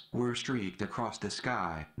 Chemtrails were streaked across the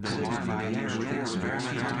sky. The population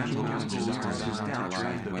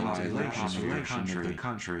of the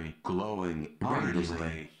country, glowing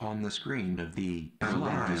brilliantly on the screen of the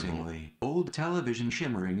alarmingly old television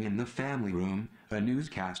shimmering in the family room. A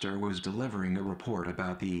newscaster was delivering a report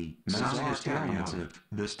about the experience of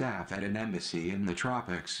the staff at an embassy in the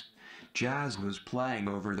tropics. Jazz was playing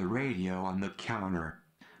over the radio on the counter.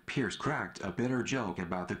 Pierce cracked a bitter joke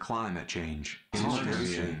about the climate change.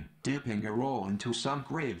 Dipping a roll into some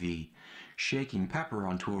gravy, shaking pepper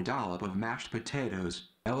onto a dollop of mashed potatoes,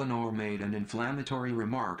 Eleanor made an inflammatory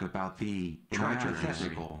remark about the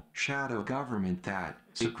hypothetical shadow government that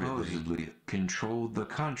supposedly controlled the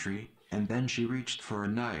country, and then she reached for a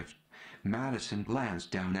knife. Madison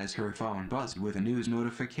glanced down as her phone buzzed with a news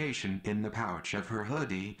notification in the pouch of her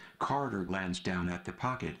hoodie. Carter glanced down at the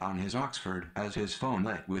pocket on his Oxford as his phone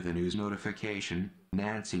lit with a news notification.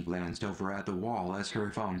 Nancy glanced over at the wall as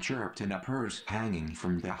her phone chirped in a purse hanging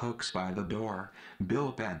from the hooks by the door.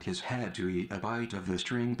 Bill bent his head to eat a bite of the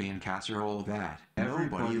string bean casserole that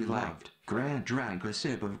everybody loved. Grant drank a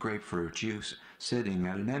sip of grapefruit juice, sitting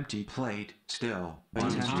at an empty plate, still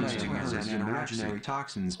attempting his imaginary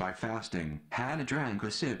toxins by fasting. Hannah drank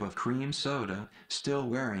a sip of cream soda, still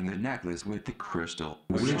wearing the necklace with the crystal,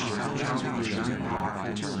 which had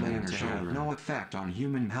no effect on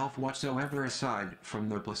human health whatsoever aside from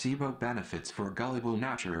the placebo benefits for gullible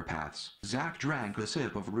naturopaths. Zach drank a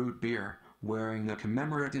sip of root beer, wearing a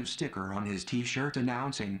commemorative sticker on his t-shirt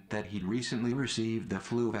announcing that he'd recently received the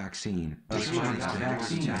flu vaccine.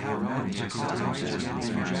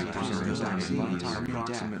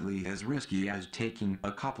 Approximately as risky as taking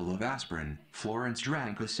a couple of aspirin. Florence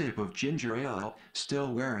drank a sip of ginger ale,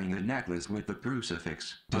 still wearing the necklace with the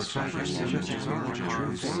crucifix.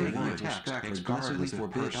 Explicitly for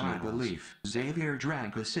personal belief. Xavier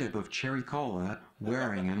drank a sip of cherry cola,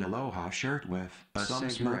 wearing an aloha shirt with some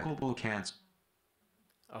smokable cans.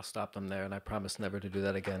 I'll stop them there, and I promise never to do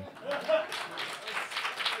that again.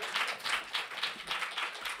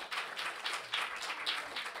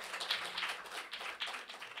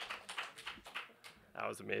 That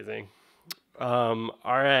was amazing. All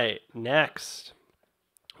right, next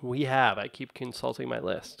we have, I keep consulting my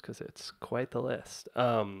list because it's quite the list.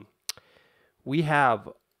 We have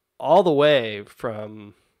all the way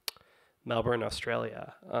from Melbourne,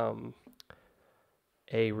 Australia,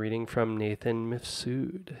 a reading from Nathan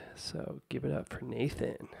Mifsud. So give it up for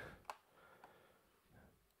Nathan.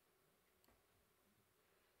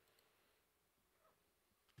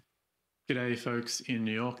 G'day folks in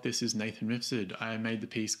New York, this is Nathan Mifsud. I made the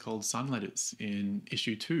piece called Sun Letters in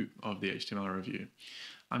issue 2 of the HTML Review.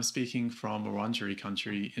 I'm speaking from Wurundjeri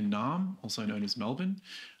country in Naarm, also known as Melbourne.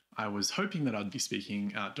 I was hoping that I'd be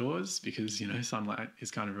speaking outdoors because, you know, sunlight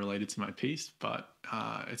is kind of related to my piece, but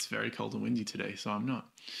it's very cold and windy today, so I'm not.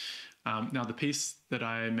 Now, the piece that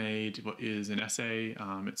I made is an essay.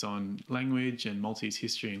 It's on language and Maltese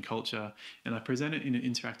history and culture, and I present it in an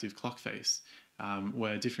interactive clock face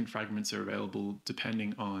where different fragments are available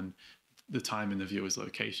depending on the time and the viewer's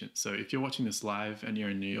location. So if you're watching this live and you're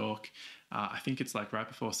in New York, I think it's like right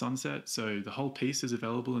before sunset. So the whole piece is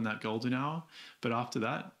available in that golden hour. But after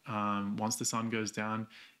that, once the sun goes down,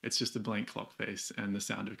 it's just a blank clock face and the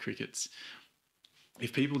sound of crickets.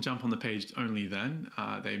 If people jump on the page only then,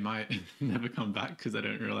 they might never come back because they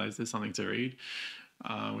don't realize there's something to read,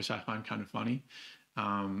 which I find kind of funny.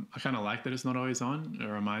 I kind of like that it's not always on. It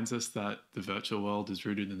reminds us that the virtual world is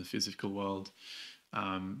rooted in the physical world.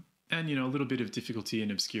 And, you know, a little bit of difficulty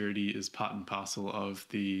and obscurity is part and parcel of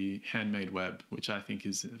the handmade web, which I think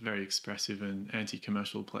is a very expressive and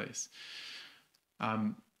anti-commercial place.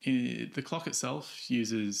 The clock itself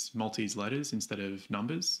uses Maltese letters instead of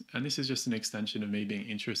numbers, and this is just an extension of me being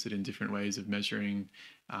interested in different ways of measuring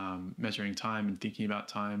time and thinking about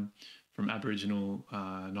time, from Aboriginal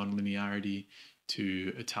non-linearity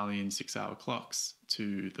to Italian 6-hour clocks,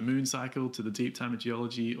 to the moon cycle, to the deep time of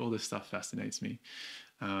geology. All this stuff fascinates me.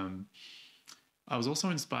 I was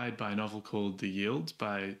also inspired by a novel called The Yield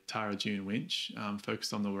by Tara June Winch,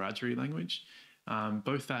 focused on the Wiradjuri language.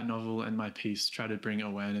 Both that novel and my piece try to bring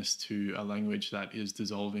awareness to a language that is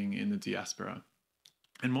dissolving in the diaspora.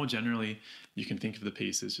 And more generally, you can think of the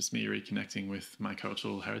piece as just me reconnecting with my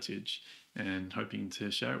cultural heritage and hoping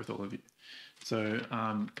to share it with all of you. So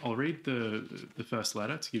I'll read the first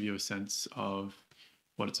letter to give you a sense of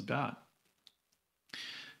what it's about.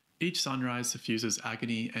 Each sunrise suffuses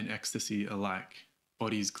agony and ecstasy alike.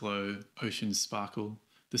 Bodies glow, oceans sparkle.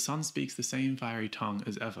 The sun speaks the same fiery tongue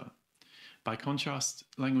as ever. By contrast,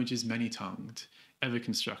 language is many-tongued,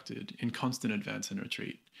 ever-constructed, in constant advance and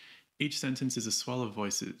retreat. Each sentence is a swell of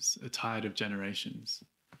voices, a tide of generations.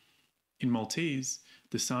 In Maltese,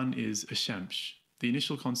 the sun is a shemsh. The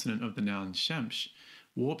initial consonant of the noun shemsh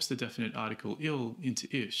warps the definite article il into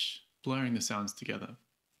ish, blurring the sounds together.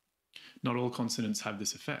 Not all consonants have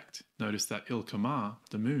this effect. Notice that il Qamar,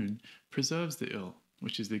 the moon, preserves the il,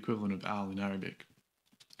 which is the equivalent of al in Arabic.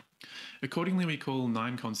 Accordingly, we call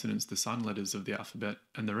 9 consonants the sun letters of the alphabet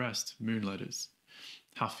and the rest moon letters.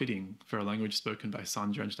 How fitting for a language spoken by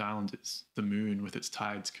sun-drenched islanders, the moon with its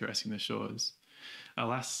tides caressing the shores.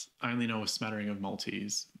 Alas, I only know a smattering of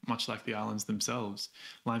Maltese, much like the islands themselves,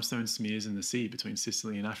 limestone smears in the sea between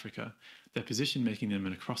Sicily and Africa, their position making them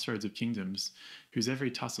in a crossroads of kingdoms, whose every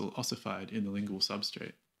tussle ossified in the lingual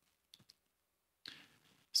substrate.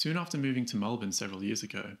 Soon after moving to Melbourne several years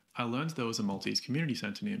ago, I learned there was a Maltese community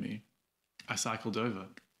centre near me. I cycled over.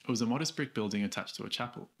 It was a modest brick building attached to a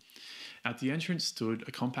chapel. At the entrance stood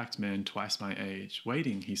a compact man twice my age,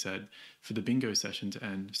 waiting, he said, for the bingo session to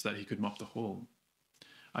end so that he could mop the hall.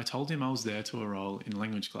 I told him I was there to enroll in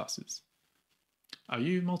language classes. Are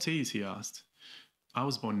you Maltese? He asked. I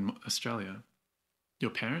was born in Australia.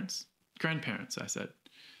 Your parents? Grandparents, I said.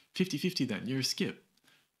 50-50 then, you're a skip.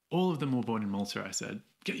 All of them were born in Malta, I said.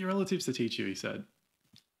 Get your relatives to teach you, he said.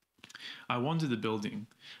 I wandered the building.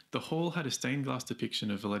 The hall had a stained glass depiction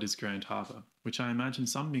of Valletta's Grand Harbour, which I imagine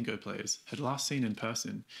some bingo players had last seen in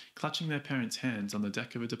person, clutching their parents' hands on the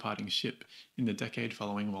deck of a departing ship in the decade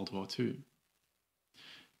following World War II.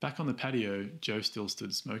 Back on the patio, Joe still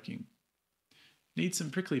stood smoking. Need some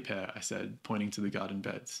prickly pear, I said, pointing to the garden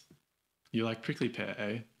beds. You like prickly pear,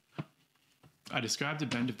 eh? I described a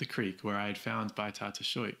bend of the creek where I had found Baitar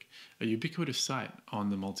Tashoik, a ubiquitous sight on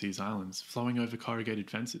the Maltese Islands, flowing over corrugated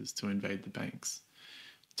fences to invade the banks.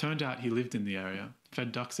 Turned out he lived in the area,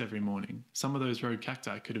 fed ducks every morning. Some of those road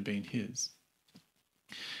cacti could have been his.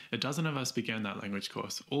 A dozen of us began that language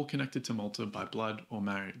course, all connected to Malta by blood or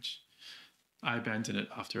marriage. I abandoned it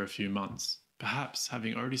after a few months, perhaps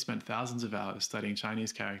having already spent thousands of hours studying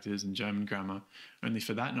Chinese characters and German grammar, only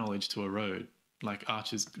for that knowledge to erode, like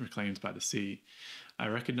arches reclaimed by the sea. I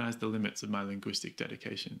recognized the limits of my linguistic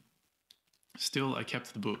dedication. Still, I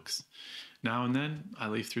kept the books. Now and then, I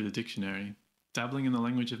leaf through the dictionary. Dabbling in the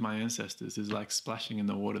language of my ancestors is like splashing in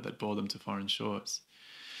the water that bore them to foreign shores.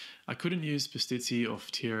 I couldn't use pastitsi or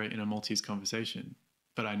ftira in a Maltese conversation,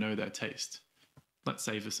 but I know their taste. Let's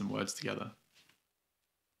savor some words together.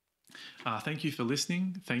 Thank you for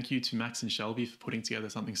listening. Thank you to Max and Shelby for putting together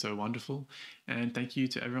something so wonderful. And thank you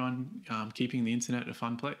to everyone keeping the internet a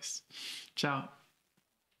fun place. Ciao.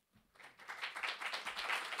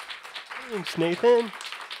 Thanks, Nathan.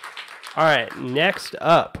 All right, next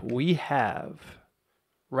up we have,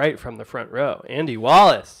 right from the front row, Andy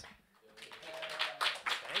Wallace.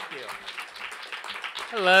 Thank you.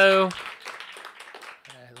 Hello.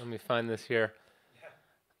 Let me find this here.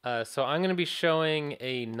 So I'm going to be showing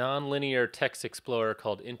a nonlinear text explorer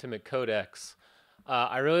called Intimate Codex.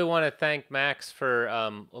 I really want to thank Max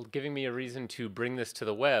for giving me a reason to bring this to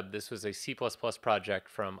the web. This was a C++ project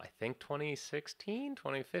from, I think, 2016,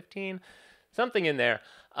 2015, something in there.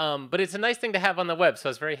 But it's a nice thing to have on the web, so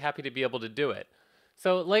I was very happy to be able to do it.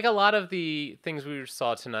 So like a lot of the things we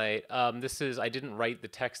saw tonight, I didn't write the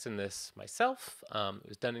text in this myself. It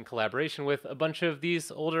was done in collaboration with a bunch of these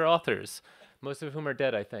older authors, most of whom are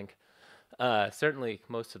dead, I think. Certainly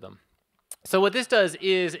most of them. So what this does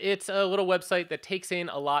is it's a little website that takes in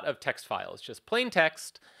a lot of text files, just plain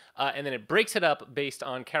text, and then it breaks it up based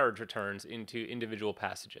on carriage returns into individual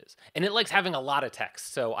passages. And it likes having a lot of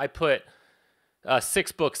text, so I put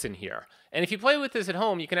 6 books in here. And if you play with this at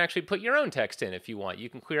home, you can actually put your own text in if you want. You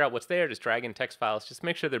can clear out what's there, just drag in text files, just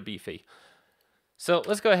make sure they're beefy. So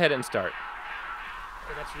let's go ahead and start.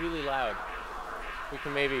 Oh, that's really loud. We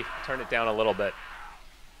can maybe turn it down a little bit.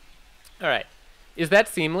 All right. Is that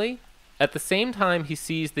seemly? At the same time, he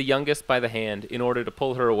seized the youngest by the hand in order to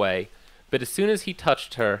pull her away, but as soon as he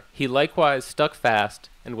touched her, he likewise stuck fast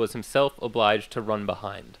and was himself obliged to run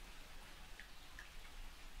behind.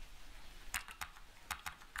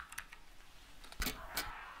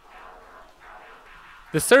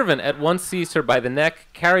 The servant at once seized her by the neck,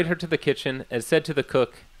 carried her to the kitchen, and said to the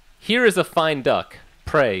cook, "Here is a fine duck.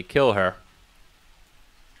 Pray, kill her."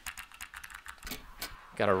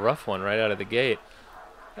 Got a rough one right out of the gate.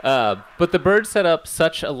 But the bird set up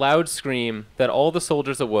such a loud scream that all the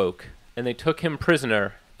soldiers awoke, and they took him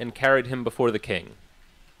prisoner and carried him before the king.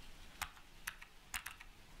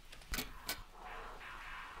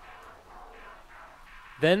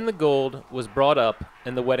 Then the gold was brought up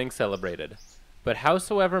and the wedding celebrated. But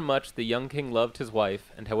howsoever much the young king loved his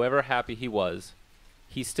wife, and however happy he was,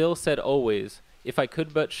 he still said always, "If I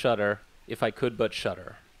could but shudder, if I could but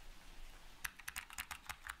shudder."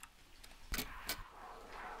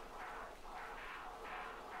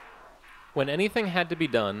 When anything had to be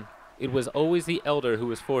done, it was always the elder who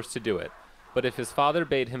was forced to do it. But if his father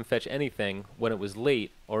bade him fetch anything, when it was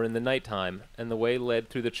late, or in the night time, and the way led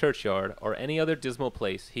through the churchyard, or any other dismal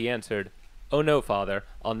place, he answered, "Oh no, father,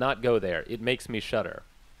 I'll not go there. It makes me shudder."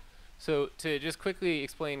 So to just quickly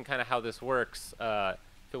explain kind of how this works, if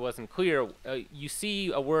it wasn't clear, you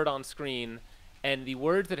see a word on screen, and the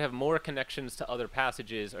words that have more connections to other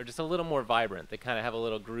passages are just a little more vibrant. They kind of have a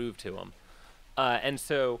little groove to them. And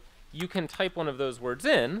so you can type one of those words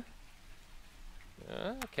in.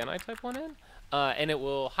 Can I type one in? And it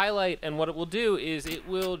will highlight, and what it will do is it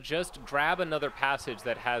will just grab another passage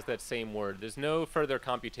that has that same word. There's no further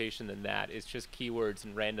computation than that. It's just keywords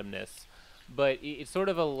and randomness. But it sort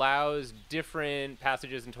of allows different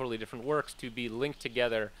passages and totally different works to be linked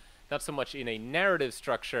together, not so much in a narrative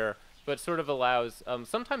structure, but sort of allows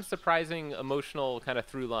sometimes surprising emotional kind of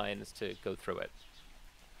through lines to go through it.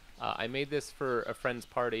 I made this for a friend's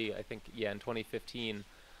party, I think, in 2015.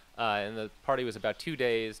 And the party was about 2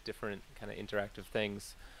 days, different kind of interactive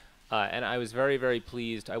things. And I was very, very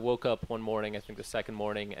pleased. I woke up one morning, I think the second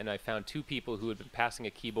morning, and I found 2 people who had been passing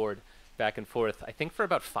a keyboard back and forth, I think for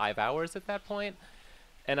about 5 hours at that point.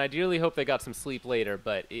 And I dearly hope they got some sleep later,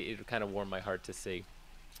 but it kind of warmed my heart to see.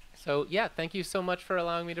 So yeah, thank you so much for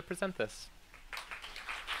allowing me to present this.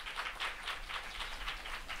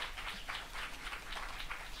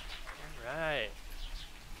 All right.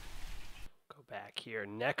 Go back here.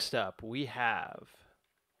 Next up, we have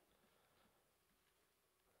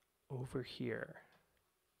over here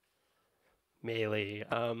Melee,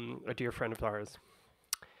 a dear friend of ours.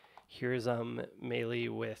 Here's Melee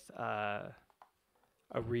with a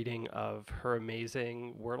reading of her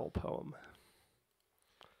amazing Wordle poem.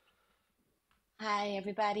 Hi,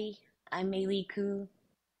 everybody. I'm Neely-Cohen.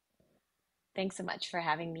 Thanks so much for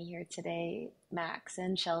having me here today, Max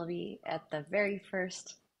and Shelby, at the very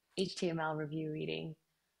first HTML review reading.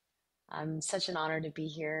 Such an honor to be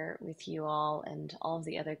here with you all and all of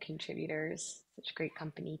the other contributors. Such great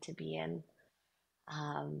company to be in.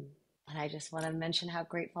 And I just want to mention how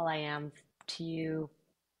grateful I am to you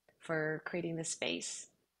for creating this space.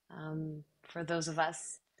 For those of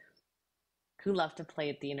us who love to play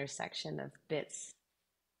at the intersection of bits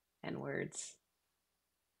and words.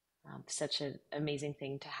 Such an amazing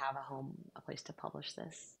thing to have a home, a place to publish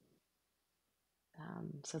this.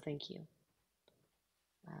 So thank you.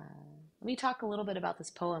 Let me talk a little bit about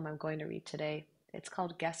this poem I'm going to read today. It's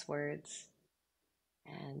called Guess Words.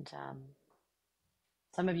 And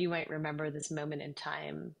some of you might remember this moment in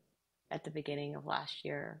time at the beginning of last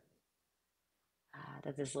year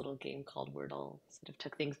that this little game called Wordle sort of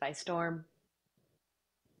took things by storm.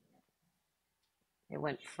 It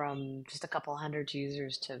went from just a couple hundred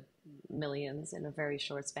users to millions in a very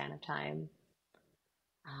short span of time.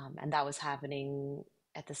 And that was happening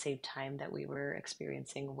at the same time that we were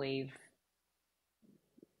experiencing wave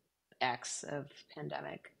X of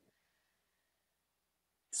pandemic.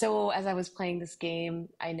 So as I was playing this game,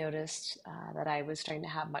 I noticed that I was starting to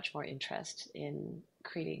have much more interest in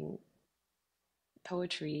creating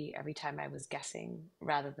poetry every time I was guessing,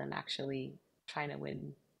 rather than actually trying to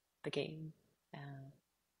win the game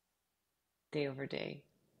day over day.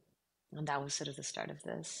 And that was sort of the start of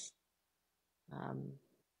this.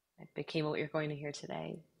 It became what you're going to hear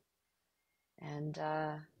today. And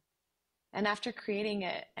after creating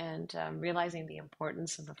it and realizing the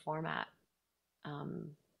importance of the format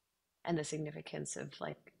and the significance of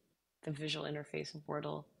like the visual interface of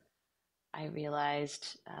Wordle, I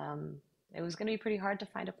realized it was going to be pretty hard to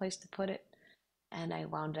find a place to put it. And I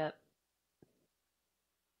wound up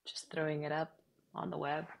just throwing it up on the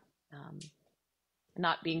web,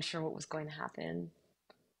 not being sure what was going to happen.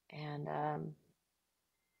 And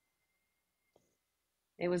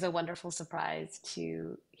it was a wonderful surprise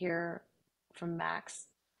to hear from Max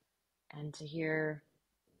and to hear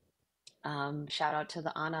shout out to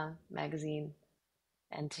the Anna magazine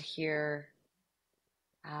and to hear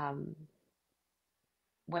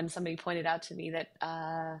when somebody pointed out to me that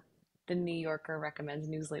the New Yorker Recommends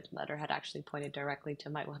newsletter had actually pointed directly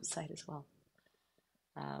to my website as well.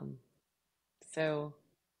 So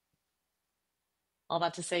all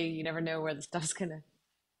that to say, you never know where the stuff's gonna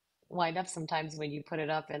wind up sometimes when you put it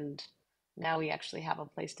up, and now we actually have a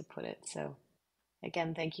place to put it. So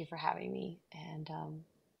again, thank you for having me. And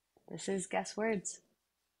this is Guess Words.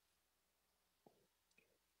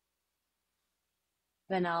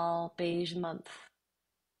 Banal beige month,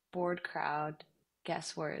 bored crowd,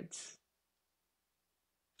 guess words.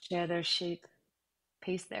 Share their shape,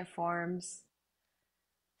 pace their forms.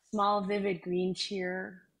 Small vivid green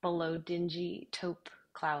cheer below dingy taupe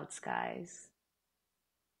cloud skies.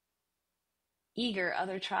 Eager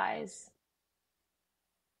other tries.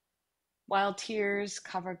 Wild tears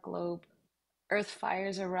cover globe, earth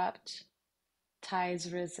fires erupt,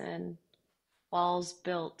 tides risen, walls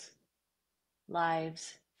built,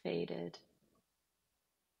 lives faded.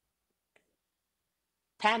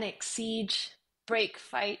 Panic, siege, break,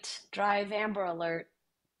 fight, drive, amber alert,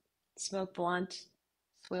 smoke blunt,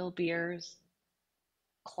 swill beers,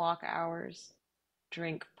 clock hours,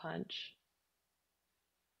 drink punch.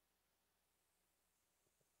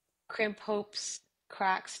 Crimp hopes,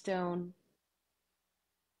 crack stone,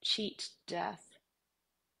 cheat death.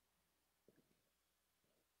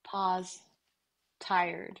 Pause,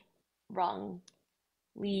 tired, wrung,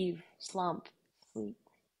 leave, slump, sleep.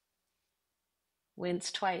 Wince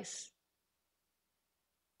twice.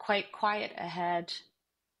 Quite quiet ahead,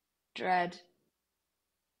 dread.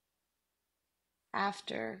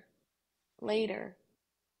 After, later.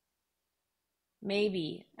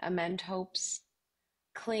 Maybe amend hopes.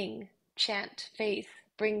 Cling, chant faith,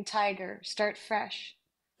 bring tiger, start fresh.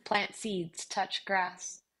 Plant seeds, touch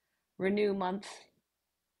grass. Renew month.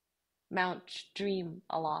 Mount dream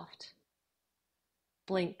aloft.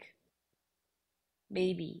 Blink.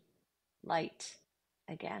 Maybe light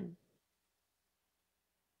again.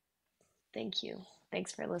 Thank you.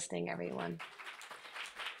 Thanks for listening, everyone.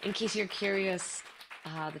 In case you're curious,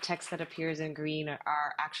 the text that appears in green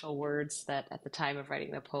are actual words that at the time of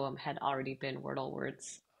writing the poem had already been Wordle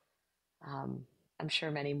words. I'm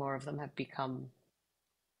sure many more of them have become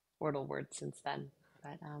Wordle words since then.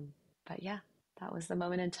 But yeah, that was the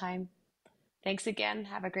moment in time. Thanks again.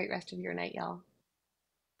 Have a great rest of your night, y'all.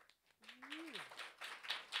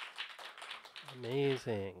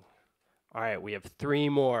 Amazing. All right, we have 3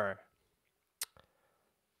 more.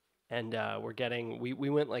 And we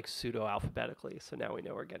went like pseudo alphabetically, so now we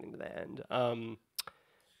know we're getting to the end.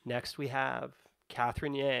 Next we have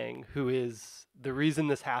Catherine Yang, who is the reason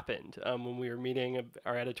this happened. When we were meeting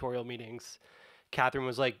our editorial meetings, Catherine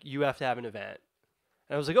was like, you have to have an event.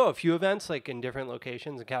 And I was like, oh, a few events like in different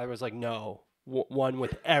locations. And Catherine was like, no, one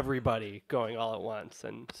with everybody going all at once.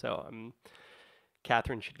 And so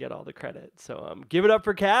Catherine should get all the credit. So give it up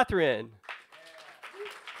for Catherine.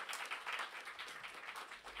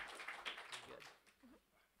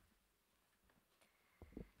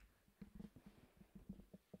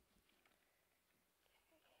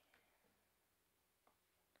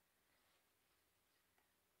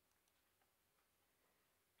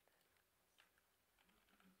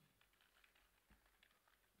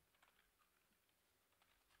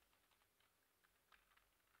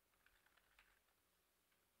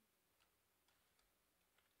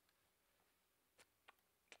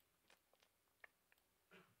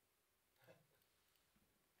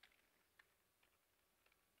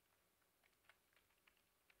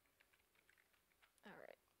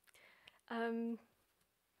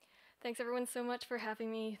 Thanks everyone so much for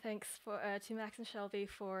having me. Thanks to Max and Shelby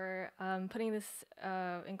for putting this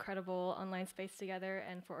incredible online space together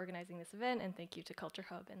and for organizing this event. And thank you to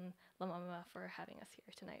CultureHub and MaMa for having us here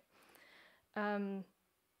tonight.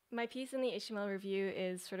 My piece in the HTML review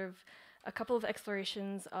is sort of a couple of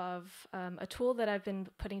explorations of a tool that I've been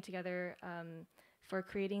putting together for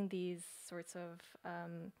creating these sorts of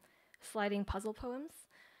sliding puzzle poems.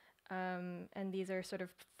 And these are sort of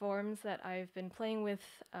forms that I've been playing with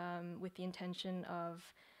the intention of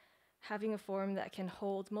having a form that can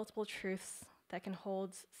hold multiple truths, that can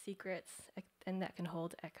hold secrets, and that can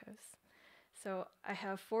hold echoes. So I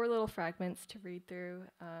have 4 little fragments to read through,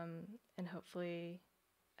 and hopefully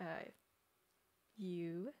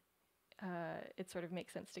it sort of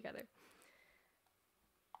makes sense together.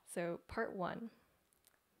 So part 1,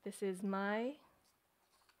 this is my...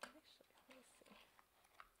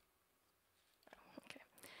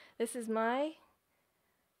 This is my,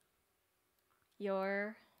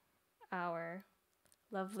 your, our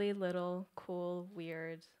lovely little cool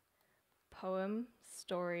weird poem,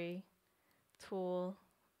 story, tool,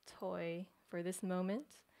 toy for this moment,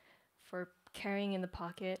 for carrying in the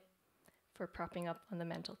pocket, for propping up on the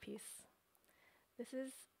mantelpiece. This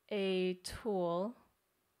is a tool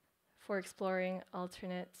for exploring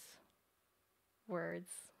alternate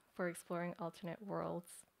words, for exploring alternate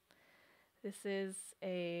worlds. This is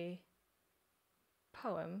a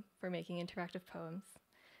poem for making interactive poems.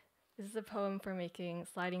 This is a poem for making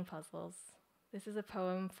sliding puzzles. This is a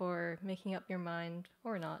poem for making up your mind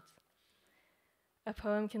or not. A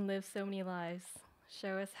poem can live so many lives,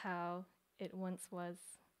 show us how it once was,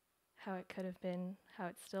 how it could have been, how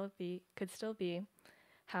it could still be,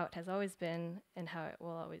 how it has always been, and how it will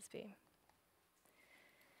always be.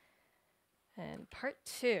 And part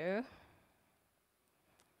 2,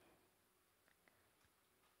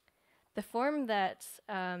 the form that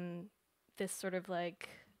this sort of like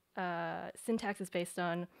syntax is based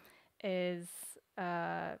on is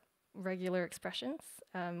regular expressions,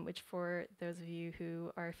 which for those of you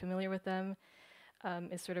who are familiar with them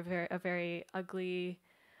is sort of a very ugly,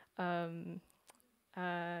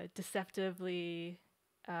 deceptively,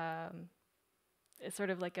 it's sort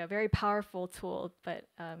of like a very powerful tool, but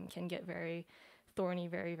can get very thorny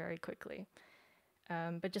very, very quickly.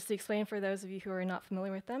 But just to explain for those of you who are not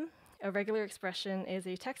familiar with them, a regular expression is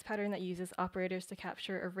a text pattern that uses operators to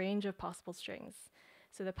capture a range of possible strings.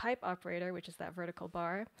 So the pipe operator, which is that vertical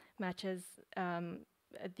bar, matches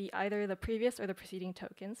either the previous or the preceding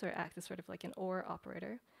token, so it acts as sort of like an OR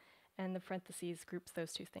operator, and the parentheses groups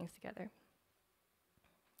those 2 things together.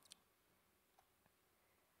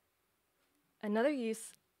 Another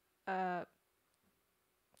use, there's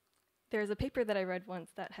a paper that I read once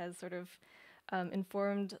that has sort of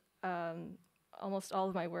informed almost all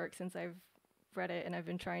of my work since I've read it, and I've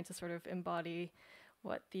been trying to sort of embody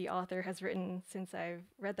what the author has written since I've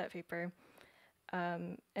read that paper.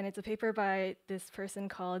 And it's a paper by this person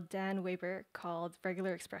called Dan Weber called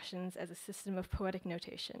Regular Expressions as a System of Poetic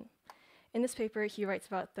Notation. In this paper, he writes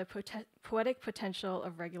about the poetic potential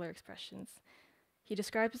of regular expressions. He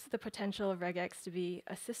describes the potential of regex to be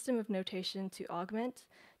a system of notation to augment,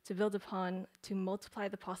 to build upon, to multiply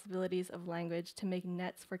the possibilities of language to make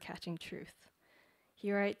nets for catching truth.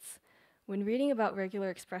 He writes, when reading about regular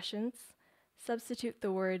expressions, Substitute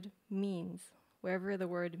the word means wherever the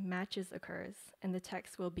word matches occurs, and the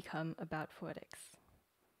text will become about poetics.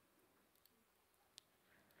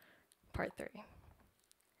 Part 3.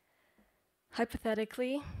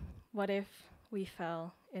 Hypothetically, what if we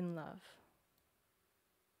fell in love?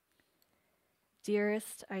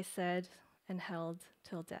 Dearest, I said and held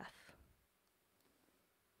till death.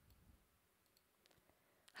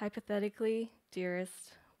 Hypothetically,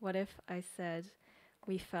 dearest, what if I said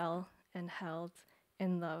we fell and held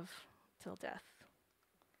in love till death?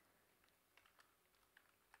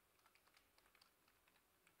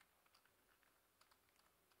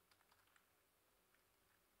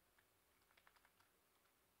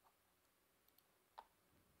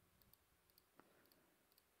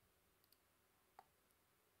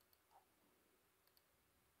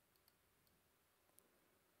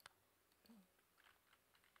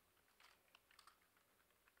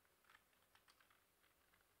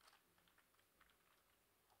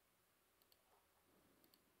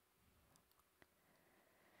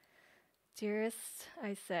 Dearest,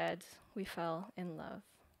 I said we fell in love.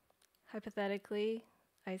 Hypothetically,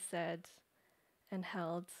 I said and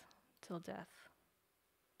held till death,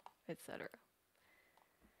 etc.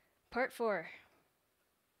 Part 4.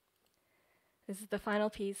 This is the final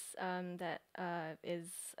piece that is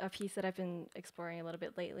a piece that I've been exploring a little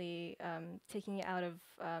bit lately, taking it out of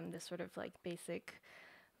this sort of like basic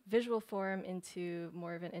visual form into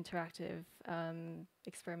more of an interactive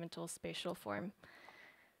experimental spatial form.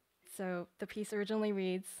 So the piece originally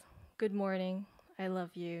reads, "Good morning, I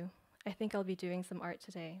love you. I think I'll be doing some art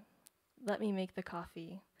today. Let me make the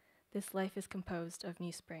coffee. This life is composed of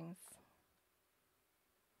new springs."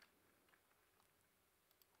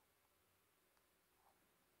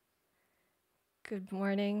 Good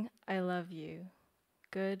morning, I love you.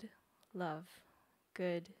 Good love,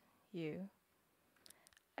 good you.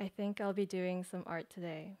 I think I'll be doing some art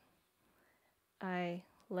today. I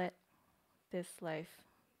let this life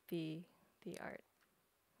be the art.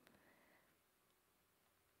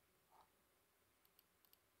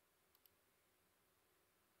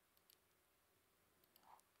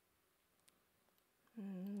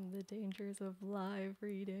 The dangers of live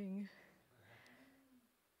reading.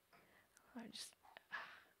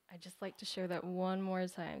 I just like to share that one more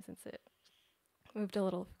time since it moved a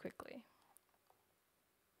little quickly.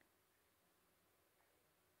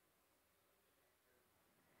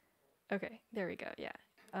 Okay, there we go. Yeah,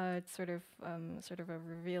 it's sort of a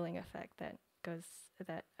revealing effect that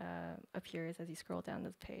appears as you scroll down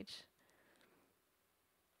this page.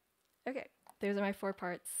 Okay, those are my 4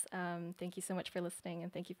 parts. Thank you so much for listening,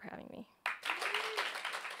 and thank you for having me.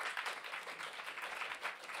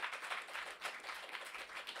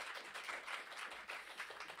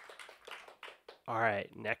 All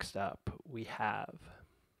right, next up we have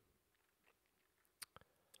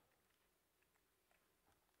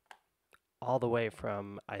all the way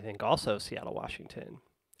from, I think, also Seattle, Washington,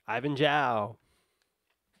 Ivan Zhao.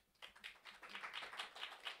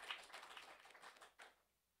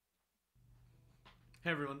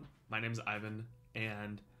 Hey everyone, my name's Ivan,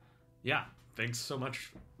 and yeah, thanks so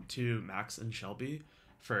much to Max and Shelby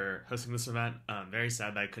for hosting this event. Very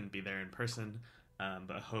sad that I couldn't be there in person,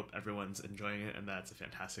 but I hope everyone's enjoying it and that it's a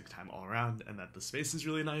fantastic time all around and that the space is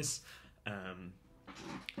really nice.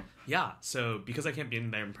 Yeah, so because I can't be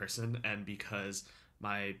in there in person and because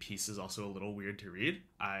my piece is also a little weird to read,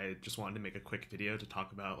 I just wanted to make a quick video to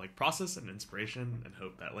talk about like process and inspiration and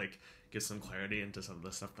hope that like gives some clarity into some of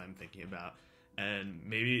the stuff that I'm thinking about. And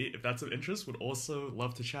maybe if that's of interest, would also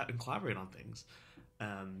love to chat and collaborate on things.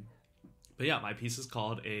 But yeah, my piece is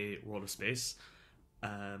called A World of Space.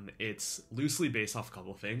 It's loosely based off a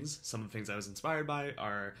couple of things. Some of the things I was inspired by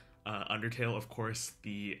are Undertale, of course.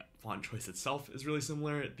 The font choice itself is really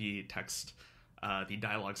similar. The text, the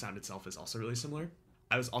dialogue sound itself is also really similar.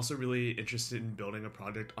 I was also really interested in building a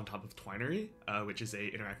project on top of Twinery, which is a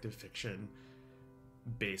interactive fiction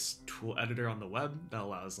based tool editor on the web that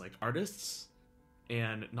allows like artists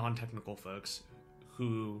and non-technical folks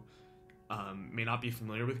who may not be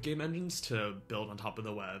familiar with game engines to build on top of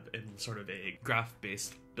the web in sort of a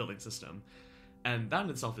graph-based building system. And that in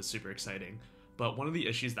itself is super exciting. But one of the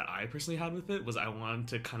issues that I personally had with it was I wanted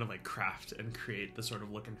to kind of like craft and create the sort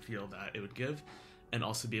of look and feel that it would give, and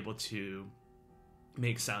also be able to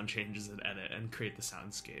make sound changes and edit and create the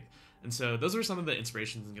soundscape. And so those were some of the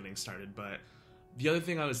inspirations in getting started. But the other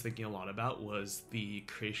thing I was thinking a lot about was the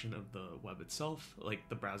creation of the web itself, like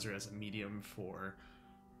the browser as a medium for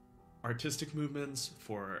artistic movements,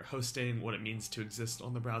 for hosting, what it means to exist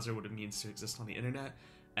on the browser, what it means to exist on the internet,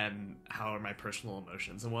 and how are my personal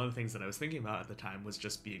emotions. And one of the things that I was thinking about at the time was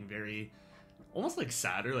just being very almost like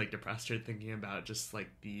sad or like depressed or thinking about just like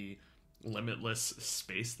the limitless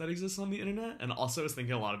space that exists on the internet. And also I was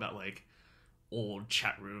thinking a lot about like old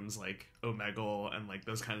chat rooms like Omegle and like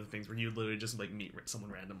those kinds of things where you literally just like meet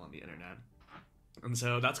someone random on the internet. And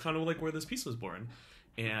so that's kind of like where this piece was born.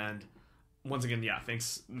 And once again, yeah,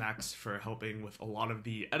 thanks Max for helping with a lot of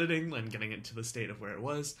the editing and getting it to the state of where it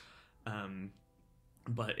was.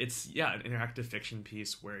 But it's, yeah, an interactive fiction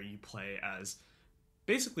piece where you play as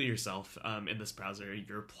basically yourself in this browser.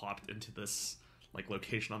 You're plopped into this like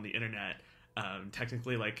location on the internet.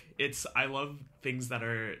 Technically, like, I love things that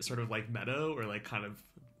are sort of like meta or like kind of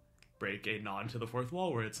break a nod to the fourth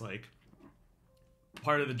wall, where it's like,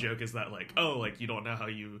 part of the joke is that like, oh, like you don't know how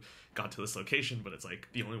you got to this location, but it's like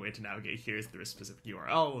the only way to navigate here is through a specific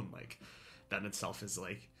URL, and like that in itself is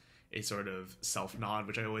like a sort of self nod,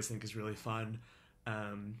 which I always think is really fun.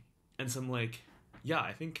 And some like, yeah,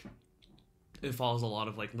 I think it follows a lot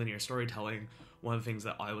of like linear storytelling. One of the things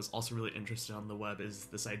that I was also really interested in on the web is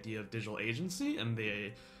this idea of digital agency and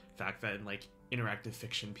the fact that in like interactive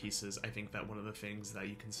fiction pieces, I think that one of the things that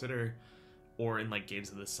you consider, or in like games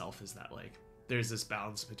of the self, is that like there's this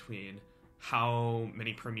balance between how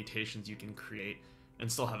many permutations you can create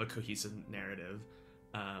and still have a cohesive narrative.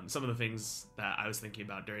 Some of the things that I was thinking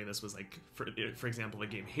about during this was like, for example, the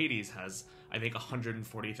game Hades has, I think,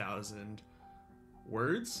 140,000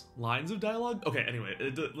 lines of dialogue. Okay, anyway,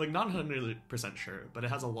 like not 100% sure, but it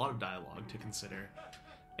has a lot of dialogue to consider.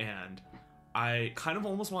 And I kind of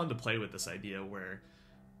almost wanted to play with this idea where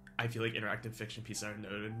I feel like interactive fiction pieces are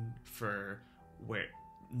known for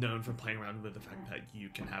playing around with the fact that you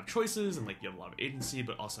can have choices and like you have a lot of agency,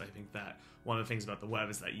 but also I think that one of the things about the web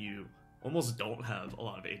is that you almost don't have a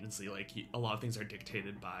lot of agency. Like a lot of things are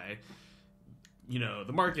dictated by, you know,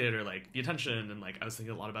 the market or like the attention. And like I was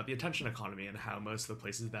thinking a lot about the attention economy and how most of the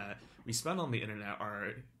places that we spend on the internet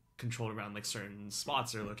are controlled around like certain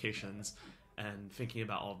spots or locations, and thinking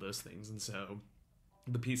about all those things. And so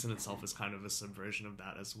the piece in itself is kind of a subversion of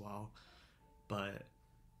that as well. But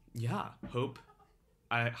yeah, Hope,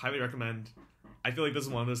 I highly recommend. I feel like this is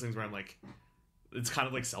one of those things where I'm like, it's kind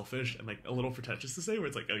of like selfish and like a little pretentious to say, where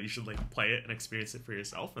it's like, oh, you should like play it and experience it for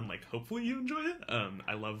yourself, and like hopefully you enjoy it.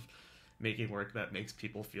 I love making work that makes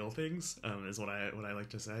people feel things, is what I like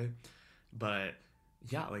to say. But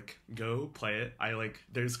yeah, like go play it. I like,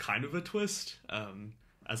 there's kind of a twist,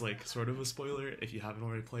 as like sort of a spoiler if you haven't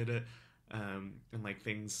already played it, and like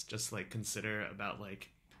things just like consider about like,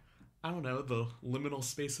 I don't know, the liminal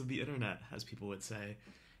space of the internet, as people would say.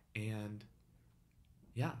 And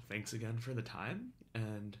yeah, thanks again for the time,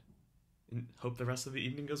 and hope the rest of the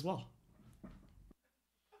evening goes well.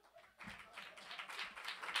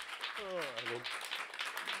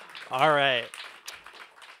 All right.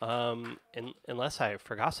 Unless I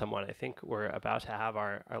forgot someone, I think we're about to have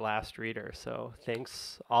our last reader. So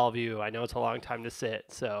thanks all of you. I know it's a long time to sit.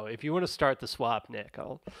 So if you want to start the swap, Nick,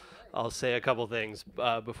 I'll say a couple things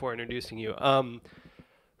before introducing you.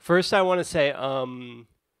 First, I want to say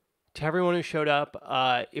to everyone who showed up,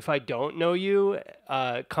 if I don't know you,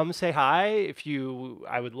 come say hi.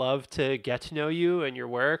 I would love to get to know you and your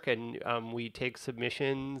work. And we take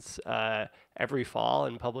submissions every fall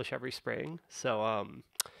and publish every spring. So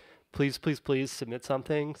please submit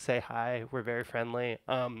something. Say hi. We're very friendly.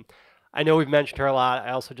 I know we've mentioned her a lot.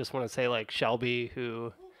 I also just want to say, like, Shelby,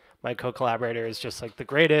 who my co-collaborator, is just like the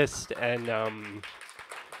greatest, and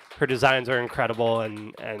her designs are incredible,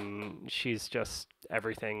 and she's just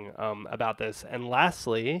everything about this. And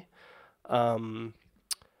lastly, there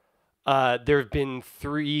have been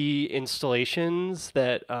 3 installations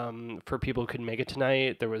that for people who couldn't make it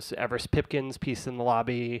tonight. There was Everest Pipkin's piece in the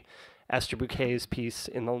lobby, Esther Bouquet's piece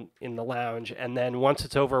in the lounge, and then once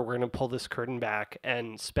it's over, we're going to pull this curtain back,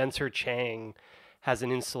 and Spencer Chang has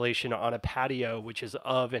an installation on a patio, which is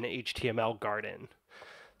of an HTML garden.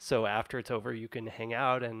 So after it's over, you can hang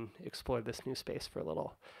out and explore this new space for a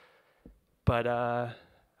little. But I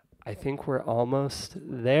think we're almost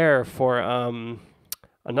there for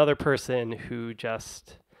another person who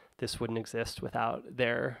this wouldn't exist without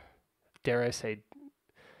their, dare I say,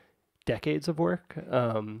 decades of work.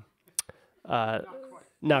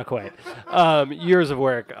 Not quite. Years of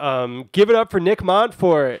work. Give it up for Nick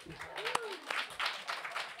Montfort.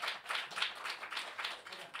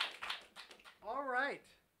 All right.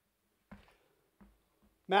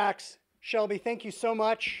 Max, Shelby, thank you so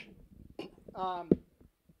much.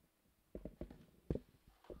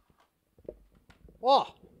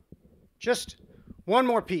 Just one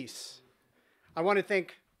more piece. I want to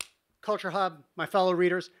thank CultureHub, my fellow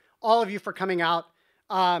readers, all of you for coming out.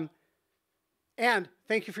 And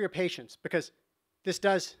thank you for your patience, because this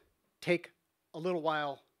does take a little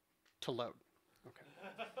while to load.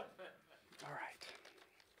 All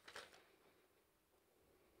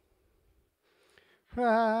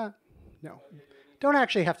right. No, don't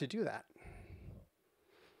actually have to do that.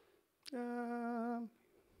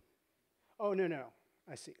 Oh, no.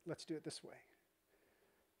 I see. Let's do it this way.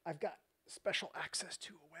 I've got special access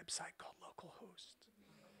to a website called localhost.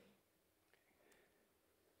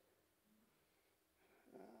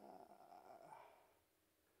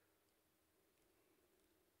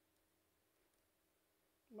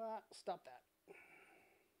 Stop that.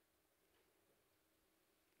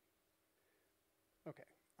 Okay,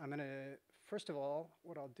 I'm going to, first of all,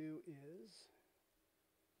 what I'll do is,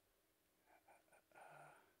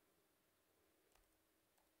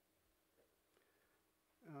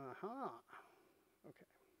 okay.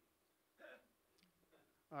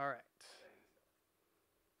 All right.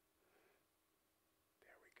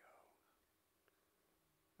 There we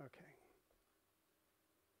go. Okay.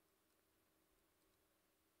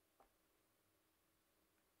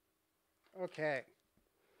 Okay,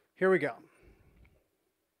 here we go.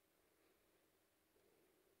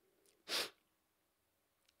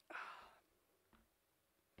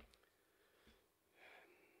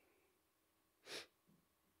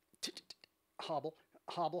 Hobble,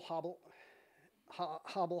 hobble, hobble,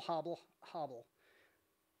 hobble, hobble, hobble.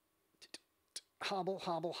 Hobble,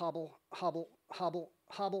 hobble, hobble, hobble, hobble,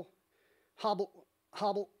 hobble, hobble,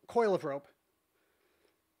 hobble, coil of rope.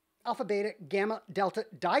 Alpha, beta, gamma, delta,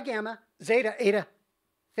 digamma, zeta, eta,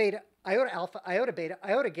 theta, iota alpha, iota beta,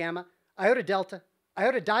 iota gamma, iota delta,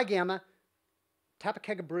 iota digamma, tap a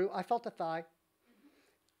keg of brew, I felt a thigh.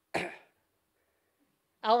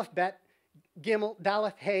 Aleph, bet, gimel,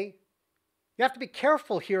 daleth, hey. You have to be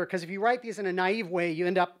careful here because if you write these in a naive way, you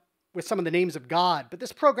end up with some of the names of God. But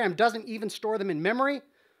this program doesn't even store them in memory,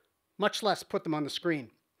 much less put them on the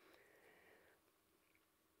screen.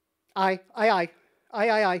 I,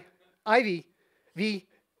 IV, V,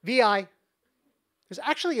 VI. There's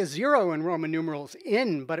actually a 0 in Roman numerals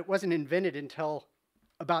in, but it wasn't invented until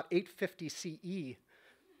about 850 CE.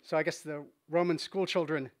 So I guess the Roman school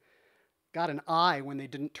children got an I when they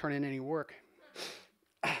didn't turn in any work.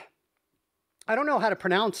 I don't know how to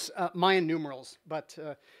pronounce Mayan numerals, but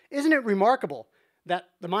isn't it remarkable that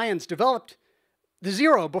the Mayans developed the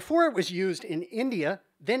 0 before it was used in India,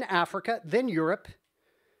 then Africa, then Europe?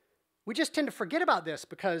 We just tend to forget about this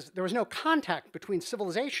because there was no contact between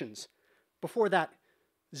civilizations before that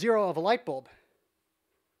 0 of a light bulb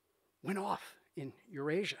went off in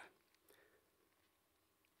Eurasia.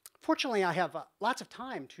 Fortunately, I have lots of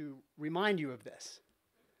time to remind you of this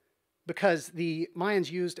because the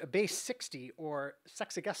Mayans used a base 60 or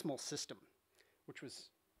sexagesimal system, which was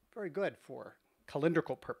very good for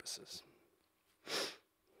calendrical purposes.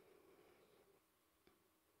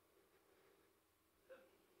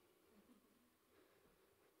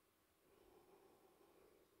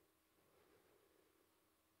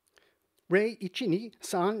 Rei, ichi, ni,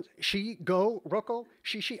 san, shi, go, roko,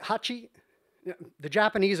 shishi, hachi. The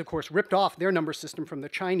Japanese, of course, ripped off their number system from the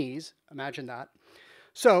Chinese. Imagine that.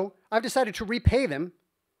 So I've decided to repay them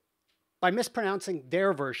by mispronouncing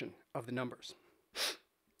their version of the numbers.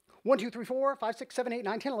 1, 2, 3, 4, 5, 6, 7, 8,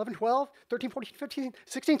 9, 10, 11, 12, 13, 14, 15,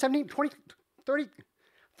 16, 17, 20, 30,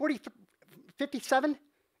 40, 57,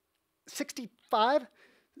 65,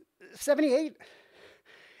 78,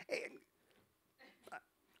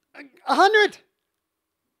 100.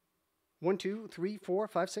 1, 2, 3, 4,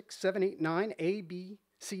 5, 6, 7, 8, 9, A, B,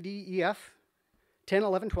 C, D, E, F, 10,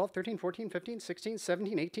 11, 12, 13, 14, 15, 16,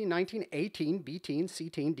 17, 18, 19, 18, B teen,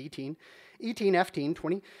 C teen, D teen, E teen, F teen,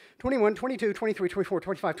 20, 21, 22, 23, 24,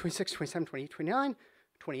 25, 26, 27, 28, 29,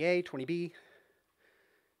 20A, 20B,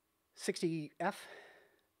 60F,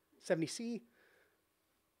 70C,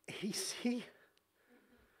 80C,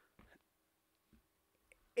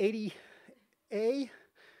 80A,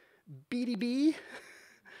 BDB,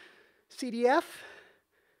 CDF,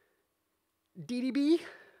 DDB,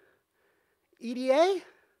 EDA,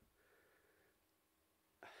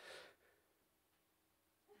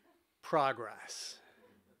 progress.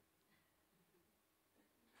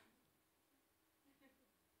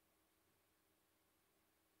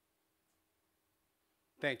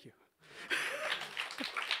 Thank you.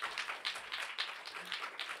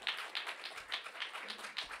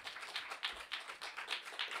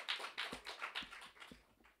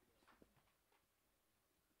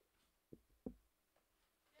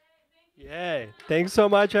 Yay. Thanks so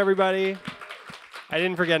much, everybody. I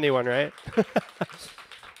didn't forget anyone, right?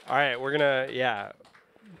 All right, we're going to,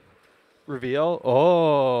 reveal.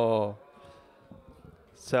 Oh.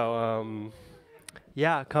 So,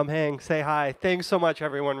 come hang, say hi. Thanks so much,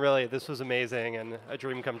 everyone. Really, this was amazing and a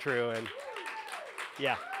dream come true. And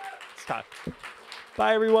Yeah, it's Todd.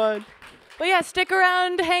 Bye, everyone. But yeah, stick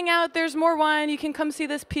around, hang out. There's more wine. You can come see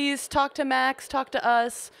this piece, talk to Max, talk to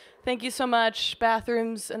us. Thank you so much.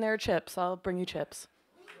 Bathrooms, and there are chips. I'll bring you chips.